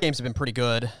Thursday night games have been pretty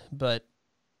good, but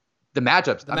the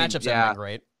matchups haven't been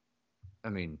great. I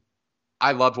mean,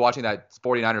 I loved watching that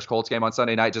 49ers-Colts game on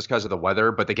Sunday night just because of the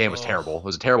weather, but the game was terrible. It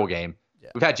was a terrible game. Yeah.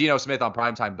 We've had Geno Smith on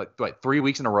primetime, but 3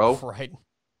 weeks in a row? Right.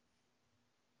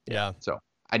 Yeah. So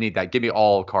I need that. Give me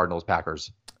all Cardinals,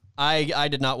 Packers. I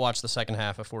did not watch the second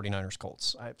half of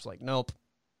 49ers-Colts. I was like, nope.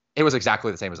 It was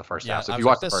exactly the same as the first half. So if you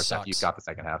watch the first half, you've got the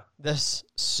second half. This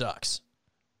sucks.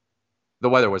 The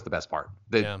weather was the best part.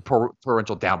 The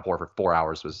torrential downpour for 4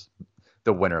 hours was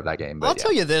the winner of that game. But I'll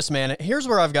tell you this, man. Here's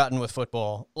where I've gotten with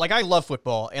football. Like, I love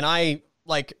football, and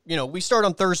we start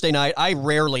on Thursday night. I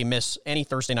rarely miss any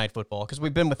Thursday night football because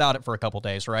we've been without it for a couple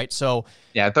days, right? So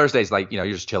yeah, Thursday's like, you're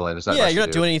just chilling. There's you're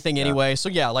not doing anything anyway. So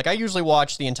yeah, like I usually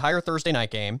watch the entire Thursday night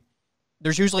game.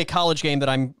 There's usually a college game that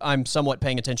I'm somewhat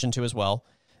paying attention to as well.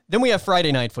 Then we have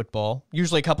Friday night football,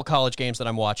 usually a couple college games that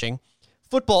I'm watching.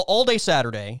 Football all day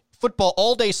Saturday, football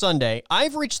all day Sunday.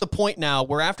 I've reached the point now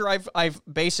where after I've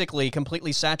basically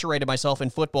completely saturated myself in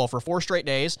football for 4 straight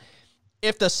days,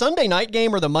 if the Sunday night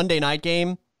game or the Monday night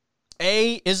game,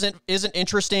 A, isn't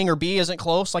interesting, or B, isn't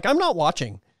close, like, I'm not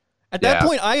watching. At that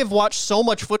point, I have watched so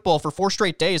much football for 4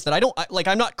 straight days that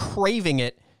I'm not craving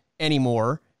it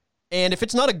anymore. And if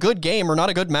it's not a good game or not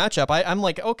a good matchup, I'm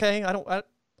like, okay,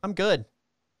 I'm good.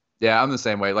 Yeah, I'm the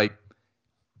same way. Like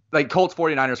Colts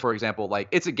 49ers, for example, like,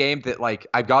 it's a game that, like,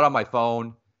 I've got on my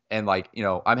phone and, like, you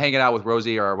know, I'm hanging out with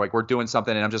Rosie, or like we're doing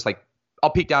something, and I'm just like,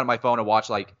 I'll peek down at my phone and watch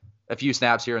like a few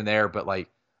snaps here and there, but like,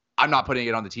 I'm not putting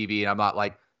it on the TV, and I'm not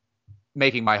like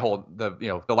making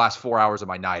the last 4 hours of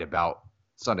my night about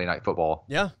Sunday night football.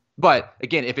 Yeah. But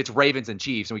again, if it's Ravens and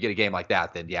Chiefs and we get a game like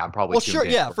that, then yeah, I'm probably sure,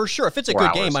 for sure. If it's a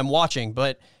good game, I'm watching.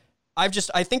 But I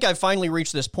think I've finally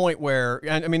reached this point where,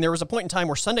 I mean, there was a point in time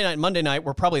where Sunday night and Monday night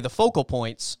were probably the focal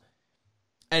points,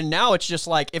 and now it's just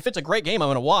like, if it's a great game, I'm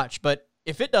going to watch. But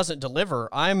if it doesn't deliver,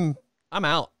 I'm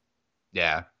out.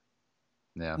 Yeah.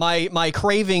 Yeah. My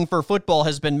craving for football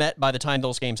has been met by the time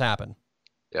those games happen.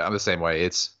 Yeah, I'm the same way.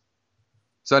 It's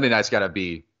Sunday night's got to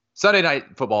be Sunday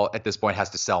night football at this point has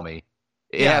to sell me.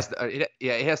 It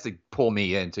has to pull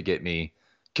me in to get me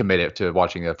committed to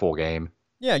watching the full game.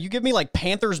 Yeah, you give me like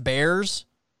Panthers Bears,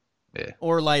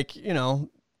 or like,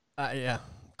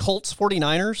 Colts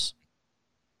 49ers.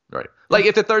 Right. Like,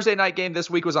 if the Thursday night game this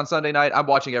week was on Sunday night, I'm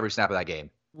watching every snap of that game.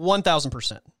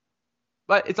 1,000%.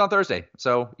 But it's on Thursday,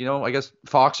 so I guess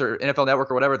Fox or NFL Network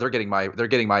or whatever, they're getting my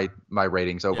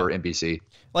ratings over NBC.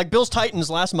 Like Bills Titans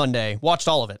last Monday, watched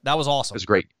all of it. That was awesome. It was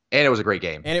great, and it was a great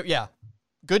game. And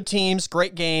good teams,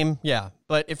 great game. Yeah,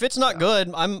 but if it's not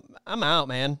good, I'm out,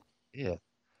 man. Yeah,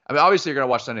 I mean, obviously you're gonna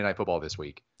watch Sunday Night Football this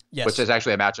week, which is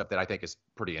actually a matchup that I think is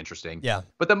pretty interesting. Yeah,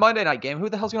 but the Monday night game, who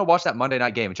the hell's gonna watch that Monday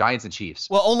night game? Giants and Chiefs.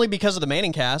 Well, only because of the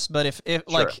Manning cast. But if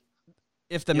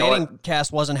the Manning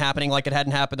cast wasn't happening, like it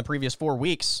hadn't happened the previous 4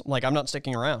 weeks, like, I'm not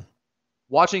sticking around.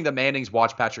 Watching the Mannings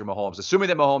watch Patrick Mahomes, assuming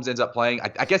that Mahomes ends up playing,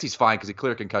 I guess he's fine because he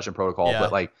cleared concussion protocol.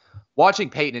 But like, watching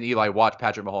Peyton and Eli watch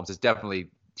Patrick Mahomes is definitely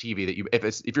TV that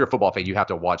if you're a football fan, you have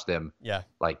to watch them. Yeah.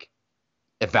 Like,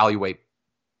 evaluate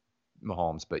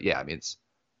Mahomes. But yeah, I mean, it's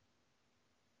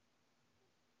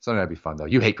something that'd be fun though.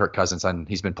 You hate Kirk Cousins, and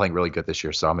he's been playing really good this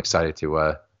year, so I'm excited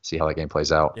to see how that game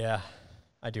plays out. Yeah,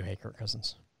 I do hate Kirk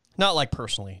Cousins. Not like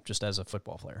personally, just as a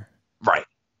football player. Right.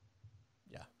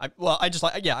 Yeah. I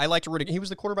like to root against. He was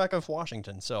the quarterback of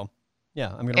Washington, so yeah,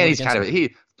 I'm gonna. And he's kind of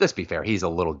let's be fair, he's a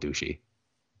little douchey.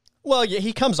 Well, yeah,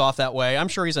 he comes off that way. I'm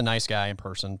sure he's a nice guy in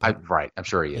person. Right. I'm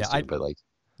sure he is. But like,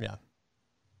 yeah.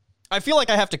 I feel like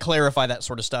I have to clarify that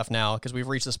sort of stuff now, because we've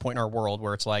reached this point in our world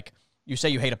where it's like, you say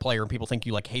you hate a player and people think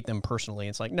you like hate them personally.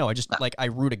 It's like, no, I just I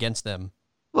root against them.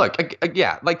 Look, like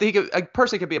a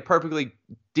person could be a perfectly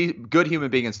good human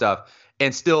being and stuff,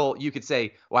 and still you could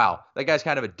say, wow, that guy's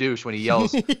kind of a douche when he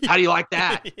yells, how do you like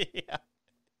that? Yeah.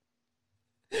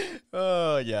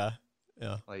 Oh, yeah.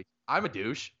 Yeah. Like, I'm a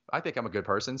douche. I think I'm a good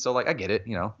person. So, like, I get it,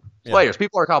 Players,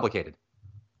 people are complicated.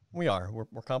 We are.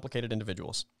 We're complicated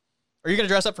individuals. Are you going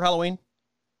to dress up for Halloween?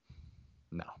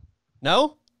 No.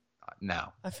 No?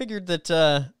 No. I figured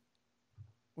that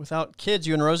without kids,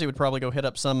 you and Rosie would probably go hit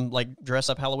up some, like,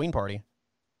 dress-up Halloween party.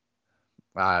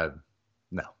 No.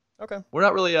 Okay. We're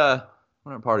not really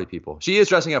we're not party people. She is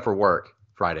dressing up for work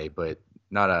Friday, but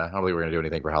I don't believe we're gonna do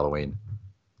anything for Halloween.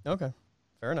 Okay.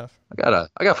 Fair enough. I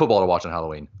got football to watch on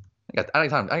Halloween. I got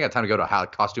time to go to a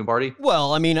costume party.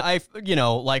 Well, I mean,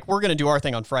 we're gonna do our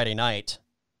thing on Friday night.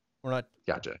 We're not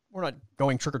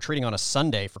going trick or treating on a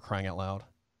Sunday, for crying out loud.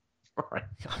 Right.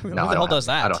 Who the hell does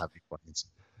that? I don't have any plans.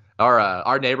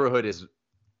 Our neighborhood is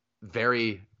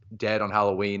very dead on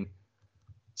Halloween,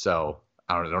 so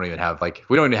we don't even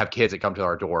have kids that come to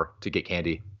our door to get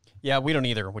candy. Yeah, we don't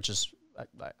either, which is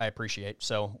I appreciate.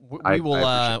 So we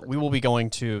will be going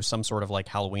to some sort of like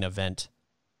Halloween event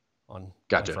on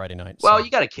Friday night. Well, so.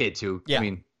 You got a kid too. Yeah. I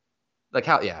mean, like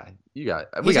how? Yeah, you got.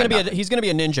 He's gonna be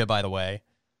a ninja, by the way.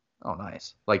 Oh,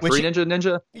 nice. Like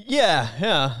ninja.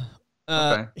 Yeah.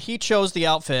 Okay. He chose the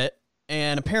outfit,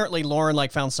 and apparently Lauren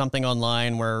found something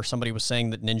online where somebody was saying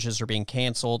that ninjas are being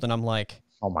canceled, and I'm like,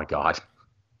 oh my God.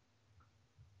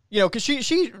 Because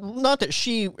she not that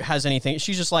she has anything.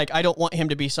 She's just like, I don't want him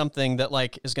to be something that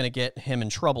is going to get him in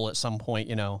trouble at some point,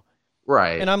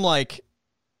 Right. And I'm like,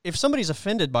 if somebody's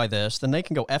offended by this, then they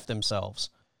can go F themselves,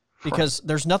 because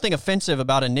there's nothing offensive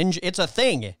about a ninja. It's a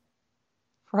thing.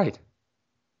 Right.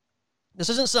 This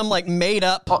isn't some made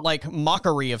up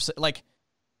mockery of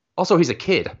Also, he's a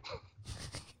kid.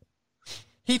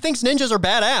 He thinks ninjas are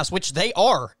badass, which they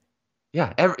are.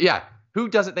 Yeah. Who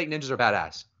doesn't think ninjas are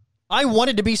badass? I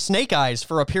wanted to be Snake Eyes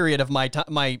for a period of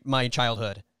my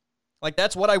childhood. Like,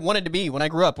 that's what I wanted to be when I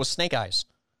grew up, was Snake Eyes.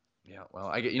 Yeah,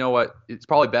 well, you know what? It's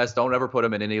probably best. Don't ever put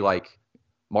him in any, like,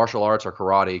 martial arts or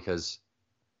karate because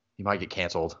he might get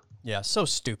canceled. Yeah, so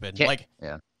stupid.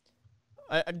 Yeah.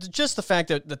 Just the fact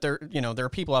that there are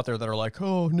people out there that are like,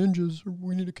 oh, ninjas,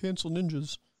 we need to cancel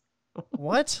ninjas.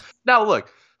 What? Now, look,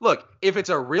 if it's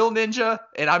a real ninja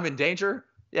and I'm in danger,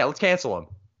 yeah, let's cancel him.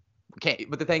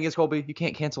 But the thing is, Colby, you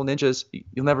can't cancel ninjas. You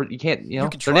can't, you can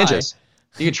they're try. ninjas.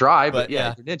 You can try, but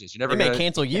yeah, they're ninjas. You're never going to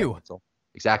cancel you.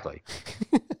 Exactly.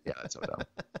 Yeah, that's so dumb.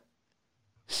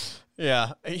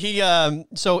 Yeah.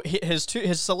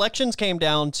 His selections came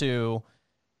down to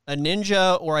a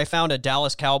ninja, or I found a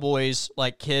Dallas Cowboys,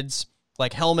 like, kids,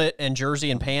 like, helmet and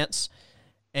jersey and pants.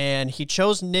 And he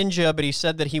chose ninja, but he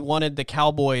said that he wanted the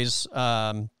Cowboys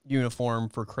uniform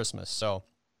for Christmas. So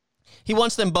he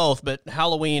wants them both, but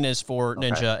Halloween is for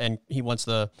ninja, and he wants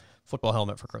the football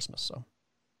helmet for Christmas. So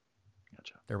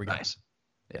gotcha. There we go. Nice.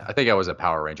 Yeah, I think I was a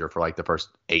Power Ranger for like the first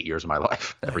 8 years of my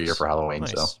life, every year for Halloween.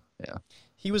 Nice. So yeah.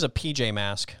 He was a PJ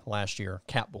Mask last year,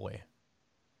 Catboy.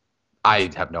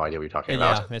 I have no idea what you're talking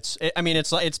about. Yeah,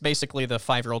 it's basically the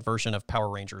 5-year-old version of Power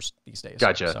Rangers these days.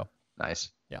 Gotcha. So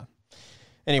nice. Yeah.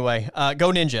 Anyway,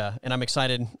 go Ninja, and I'm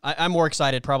excited. I'm more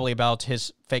excited probably about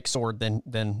his fake sword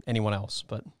than anyone else.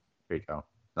 But there you go.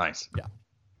 Nice. Yeah.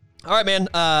 All right, man.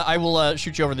 I will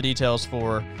shoot you over the details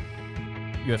for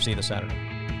UFC this Saturday.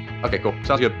 Okay, cool.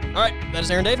 Sounds good. All right, that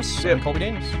is Aaron Davis and Colby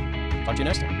Daniels. Talk to you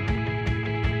next time.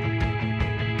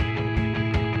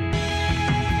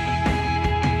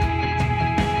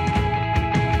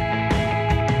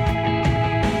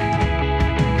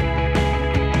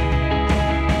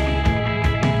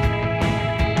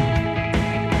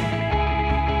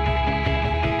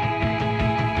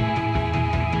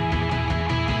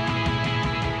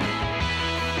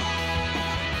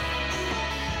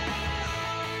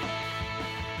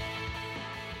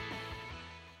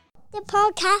 The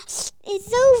podcast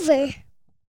is over.